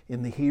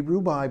 in the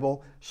Hebrew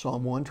Bible,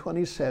 Psalm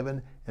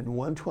 127 and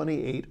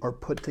 128 are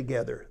put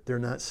together. They're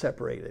not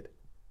separated.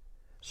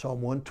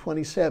 Psalm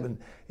 127,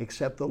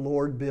 except the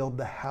Lord build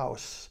the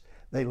house,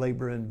 they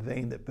labor in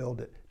vain that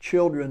build it.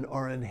 Children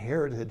are an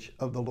heritage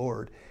of the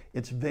Lord.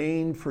 It's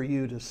vain for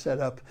you to set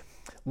up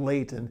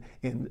late and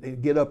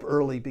get up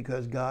early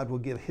because God will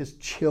give his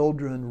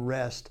children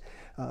rest.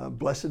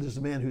 Blessed is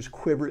the man whose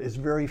quiver is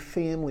very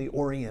family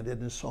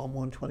oriented in Psalm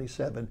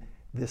 127.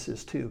 This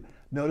is too.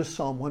 Notice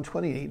Psalm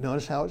 128.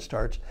 Notice how it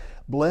starts.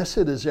 Blessed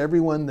is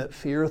everyone that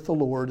feareth the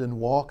Lord and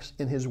walks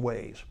in his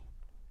ways.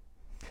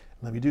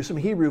 Let me do some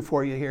Hebrew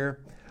for you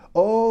here.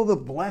 Oh, the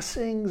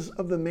blessings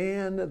of the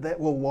man that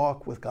will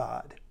walk with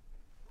God.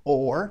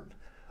 Or,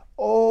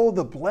 oh,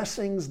 the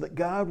blessings that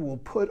God will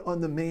put on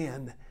the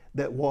man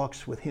that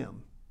walks with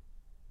him.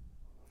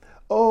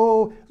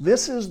 Oh,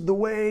 this is the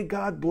way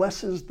God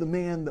blesses the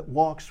man that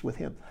walks with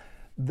him.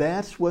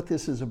 That's what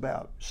this is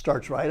about.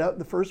 Starts right out in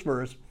the first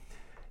verse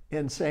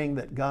in saying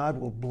that God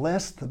will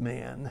bless the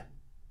man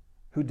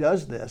who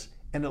does this,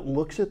 and it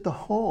looks at the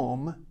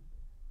home.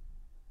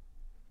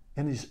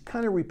 And he's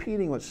kind of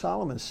repeating what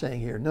Solomon's saying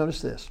here.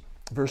 Notice this,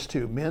 verse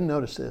 2. Men,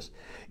 notice this.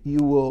 You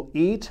will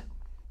eat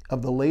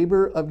of the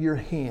labor of your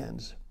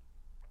hands.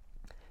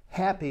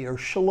 Happy or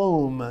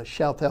shalom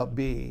shalt thou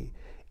be,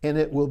 and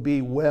it will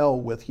be well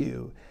with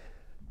you.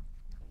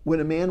 When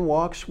a man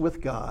walks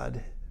with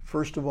God,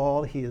 first of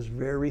all, he is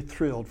very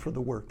thrilled for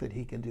the work that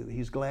he can do.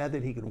 He's glad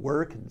that he can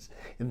work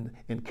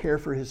and care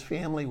for his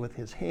family with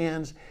his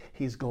hands.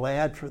 He's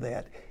glad for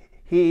that.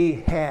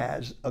 He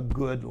has a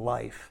good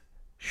life.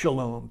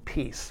 Shalom,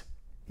 peace.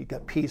 He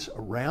got peace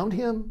around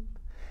him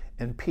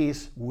and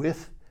peace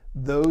with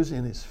those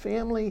in his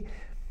family.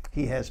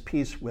 He has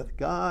peace with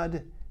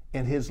God,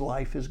 and his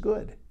life is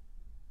good.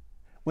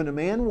 When a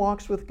man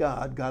walks with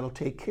God, God will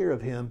take care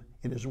of him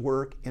in his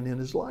work and in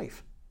his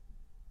life.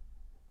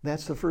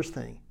 That's the first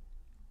thing.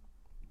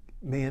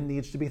 Man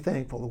needs to be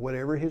thankful that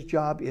whatever his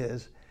job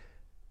is,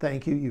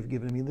 thank you, you've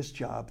given me this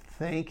job.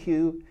 Thank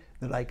you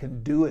that I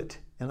can do it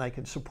and I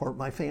can support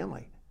my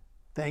family.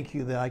 Thank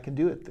you that I can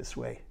do it this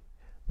way.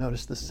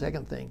 Notice the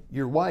second thing.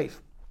 Your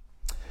wife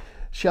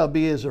shall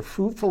be as a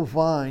fruitful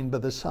vine by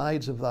the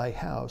sides of thy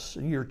house,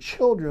 and your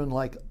children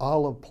like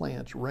olive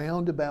plants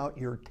round about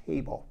your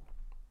table.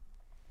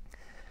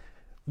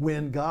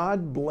 When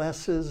God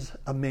blesses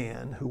a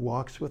man who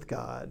walks with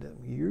God,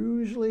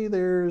 usually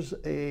there's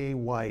a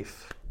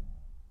wife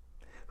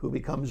who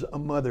becomes a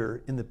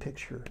mother in the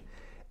picture.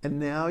 And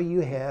now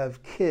you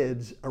have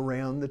kids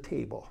around the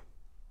table.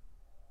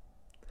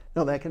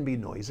 Now, that can be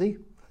noisy.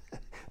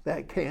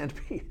 That can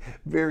be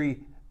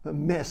very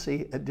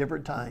messy at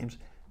different times.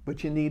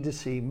 But you need to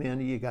see,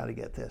 men, you got to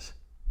get this.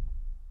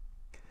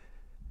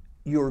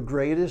 Your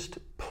greatest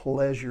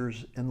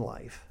pleasures in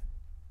life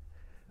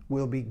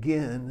will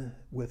begin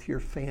with your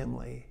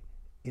family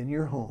in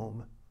your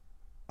home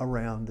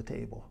around the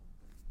table.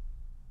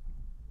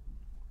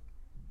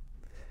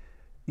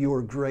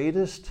 Your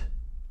greatest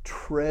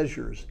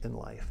treasures in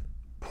life,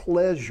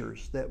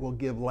 pleasures that will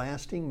give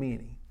lasting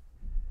meaning,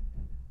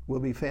 will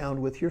be found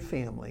with your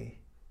family,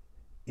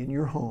 in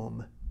your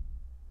home,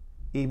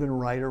 even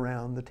right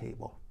around the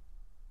table.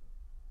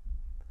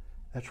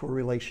 That's where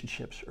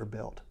relationships are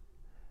built.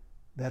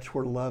 That's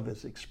where love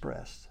is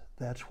expressed.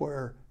 That's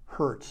where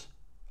hurts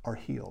are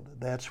healed.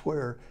 That's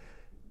where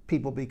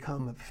people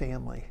become a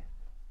family.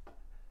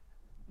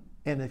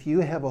 And if you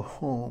have a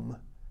home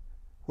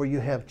where you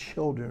have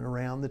children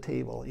around the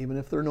table, even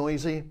if they're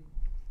noisy,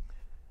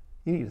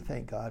 you need to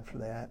thank God for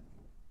that.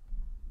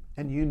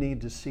 And you need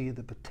to see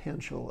the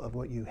potential of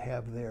what you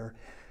have there.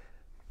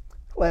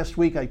 Last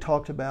week I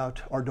talked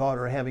about our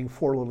daughter having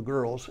 4 little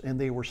girls, and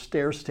they were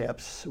stair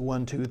steps,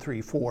 1, 2,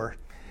 3, 4.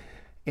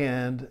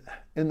 And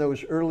in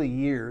those early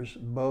years,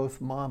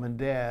 both mom and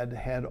dad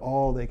had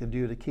all they could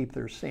do to keep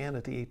their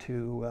sanity,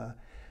 to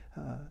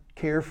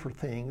care for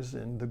things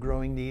and the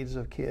growing needs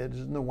of kids,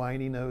 and the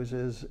whiny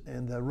noses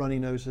and the runny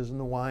noses and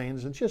the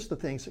whines, and just the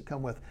things that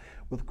come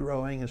with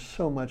growing, is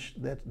so much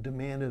that's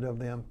demanded of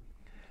them.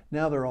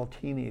 Now they're all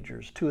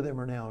teenagers. 2 of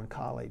them are now in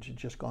college,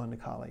 just gone to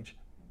college.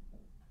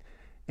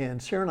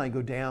 And Sarah and I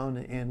go down,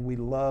 and we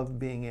love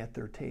being at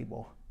their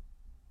table,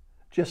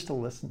 just to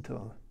listen to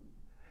them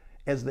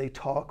as they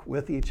talk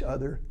with each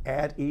other,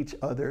 at each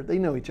other. They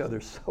know each other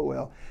so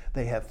well.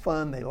 They have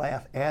fun. They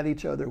laugh at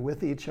each other,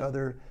 with each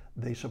other.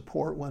 They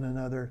support one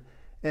another.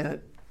 And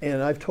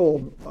And I've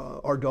told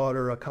our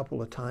daughter a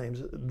couple of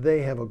times,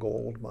 they have a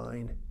gold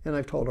mine. And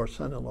I've told our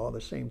son-in-law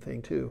the same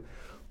thing too.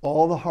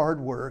 All the hard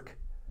work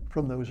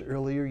from those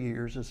earlier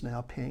years is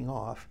now paying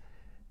off.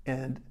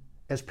 And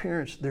as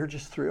parents, they're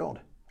just thrilled.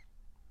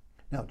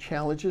 Now,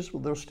 challenges,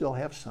 well, they'll still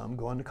have some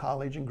going to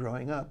college and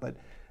growing up, but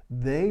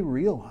they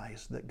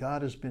realize that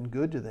God has been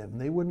good to them.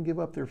 They wouldn't give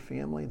up their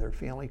family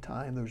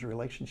time, those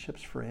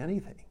relationships for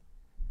anything.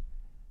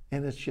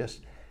 And it's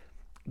just,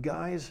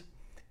 guys,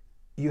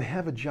 you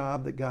have a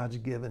job that God's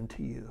given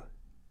to you.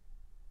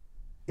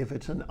 If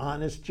it's an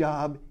honest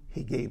job,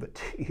 He gave it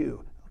to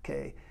you,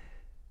 okay?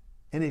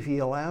 And if He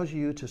allows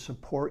you to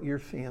support your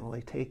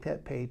family, take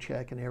that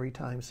paycheck and every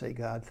time say,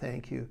 God,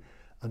 thank you.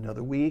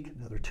 Another week,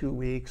 another 2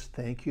 weeks,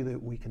 thank you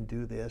that we can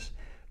do this.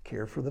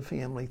 Care for the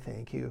family,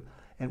 thank you.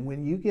 And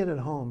when you get at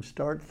home,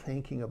 start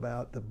thinking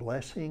about the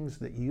blessings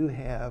that you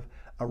have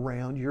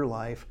around your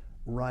life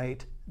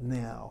right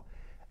now.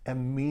 A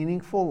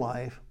meaningful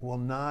life will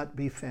not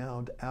be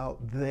found out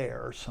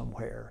there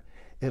somewhere.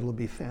 It'll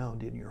be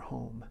found in your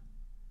home.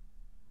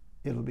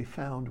 It'll be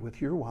found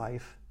with your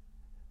wife,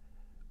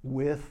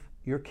 with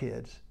your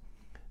kids.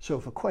 So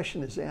if a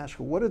question is asked,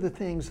 well, what are the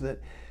things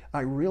that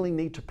I really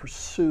need to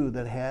pursue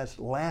that has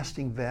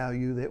lasting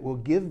value, that will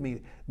give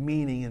me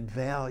meaning and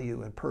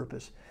value and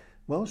purpose?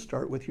 Well,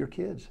 start with your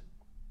kids.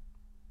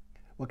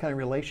 What kind of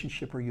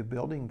relationship are you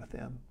building with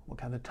them? What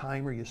kind of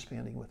time are you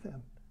spending with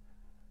them?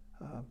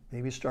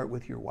 Maybe start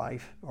with your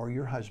wife or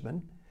your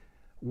husband.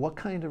 What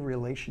kind of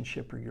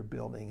relationship are you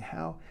building?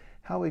 How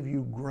have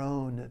you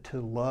grown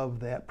to love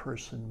that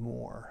person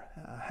more?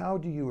 How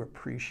do you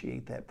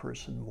appreciate that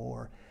person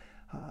more?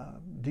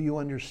 Do you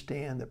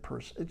understand that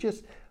person?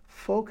 Just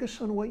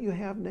focus on what you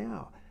have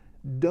now.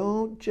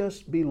 Don't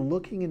just be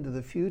looking into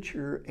the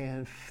future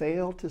and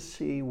fail to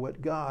see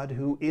what God,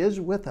 who is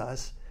with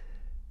us,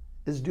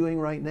 is doing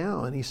right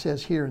now. And He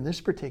says here in this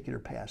particular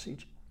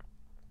passage,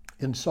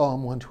 in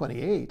Psalm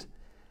 128,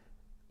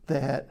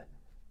 that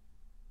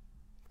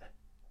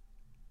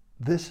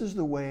this is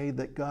the way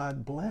that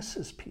God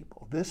blesses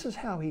people. This is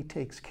how He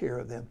takes care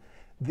of them.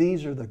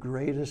 These are the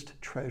greatest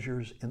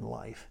treasures in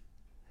life.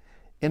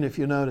 And if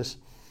you notice,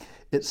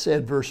 it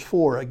said, verse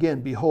 4,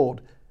 again,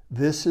 behold,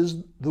 this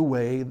is the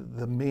way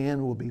the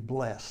man will be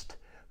blessed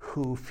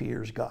who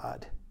fears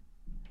God.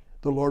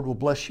 The Lord will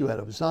bless you out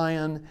of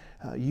Zion.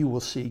 You will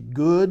see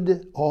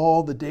good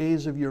all the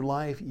days of your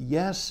life.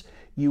 Yes,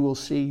 you will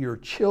see your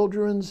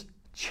children's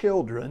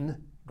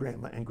children,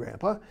 grandma and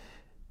grandpa,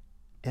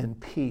 and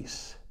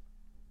peace.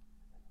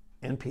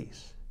 And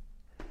peace.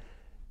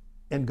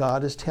 And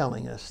God is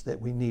telling us that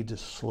we need to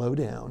slow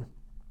down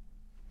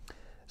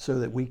so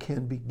that we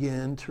can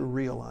begin to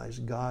realize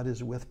God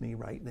is with me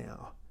right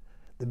now.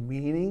 The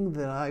meaning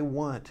that I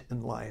want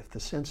in life, the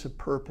sense of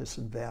purpose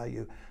and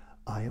value,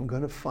 I am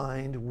going to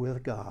find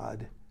with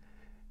God.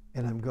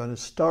 And I'm going to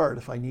start,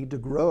 if I need to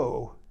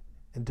grow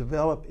and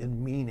develop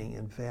in meaning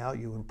and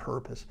value and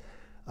purpose,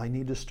 I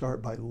need to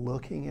start by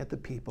looking at the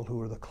people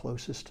who are the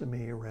closest to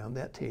me around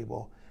that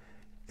table.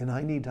 And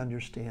I need to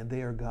understand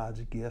they are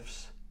God's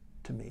gifts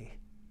to me.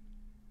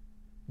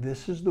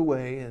 This is the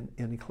way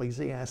in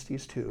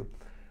Ecclesiastes 2.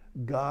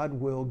 God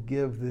will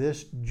give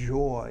this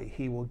joy,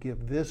 He will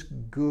give this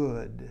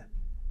good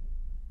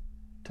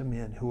to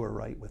men who are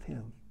right with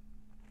Him.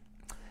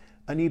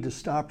 I need to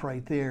stop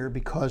right there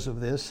because of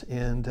this,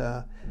 and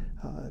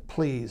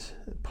please,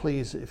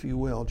 if you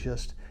will,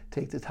 just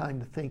take the time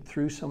to think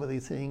through some of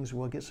these things.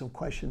 We'll get some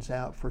questions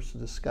out for some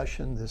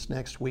discussion this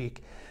next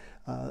week.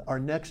 Our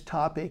next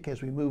topic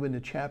as we move into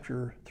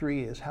chapter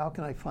 3 is how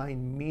can I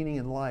find meaning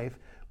in life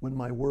when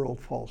my world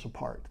falls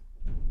apart?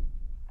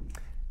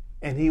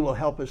 And he will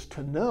help us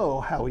to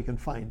know how we can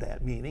find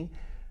that meaning.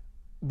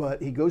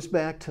 But he goes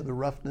back to the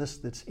roughness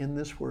that's in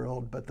this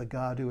world, but the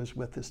God who is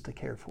with us to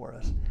care for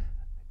us.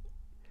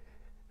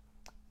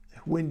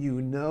 When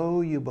you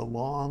know you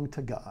belong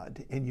to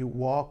God and you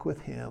walk with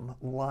Him,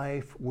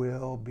 life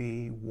will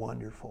be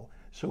wonderful.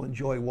 So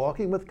enjoy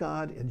walking with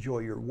God, enjoy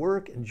your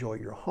work, enjoy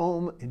your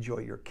home, enjoy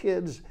your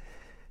kids,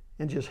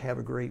 and just have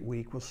a great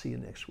week. We'll see you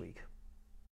next week.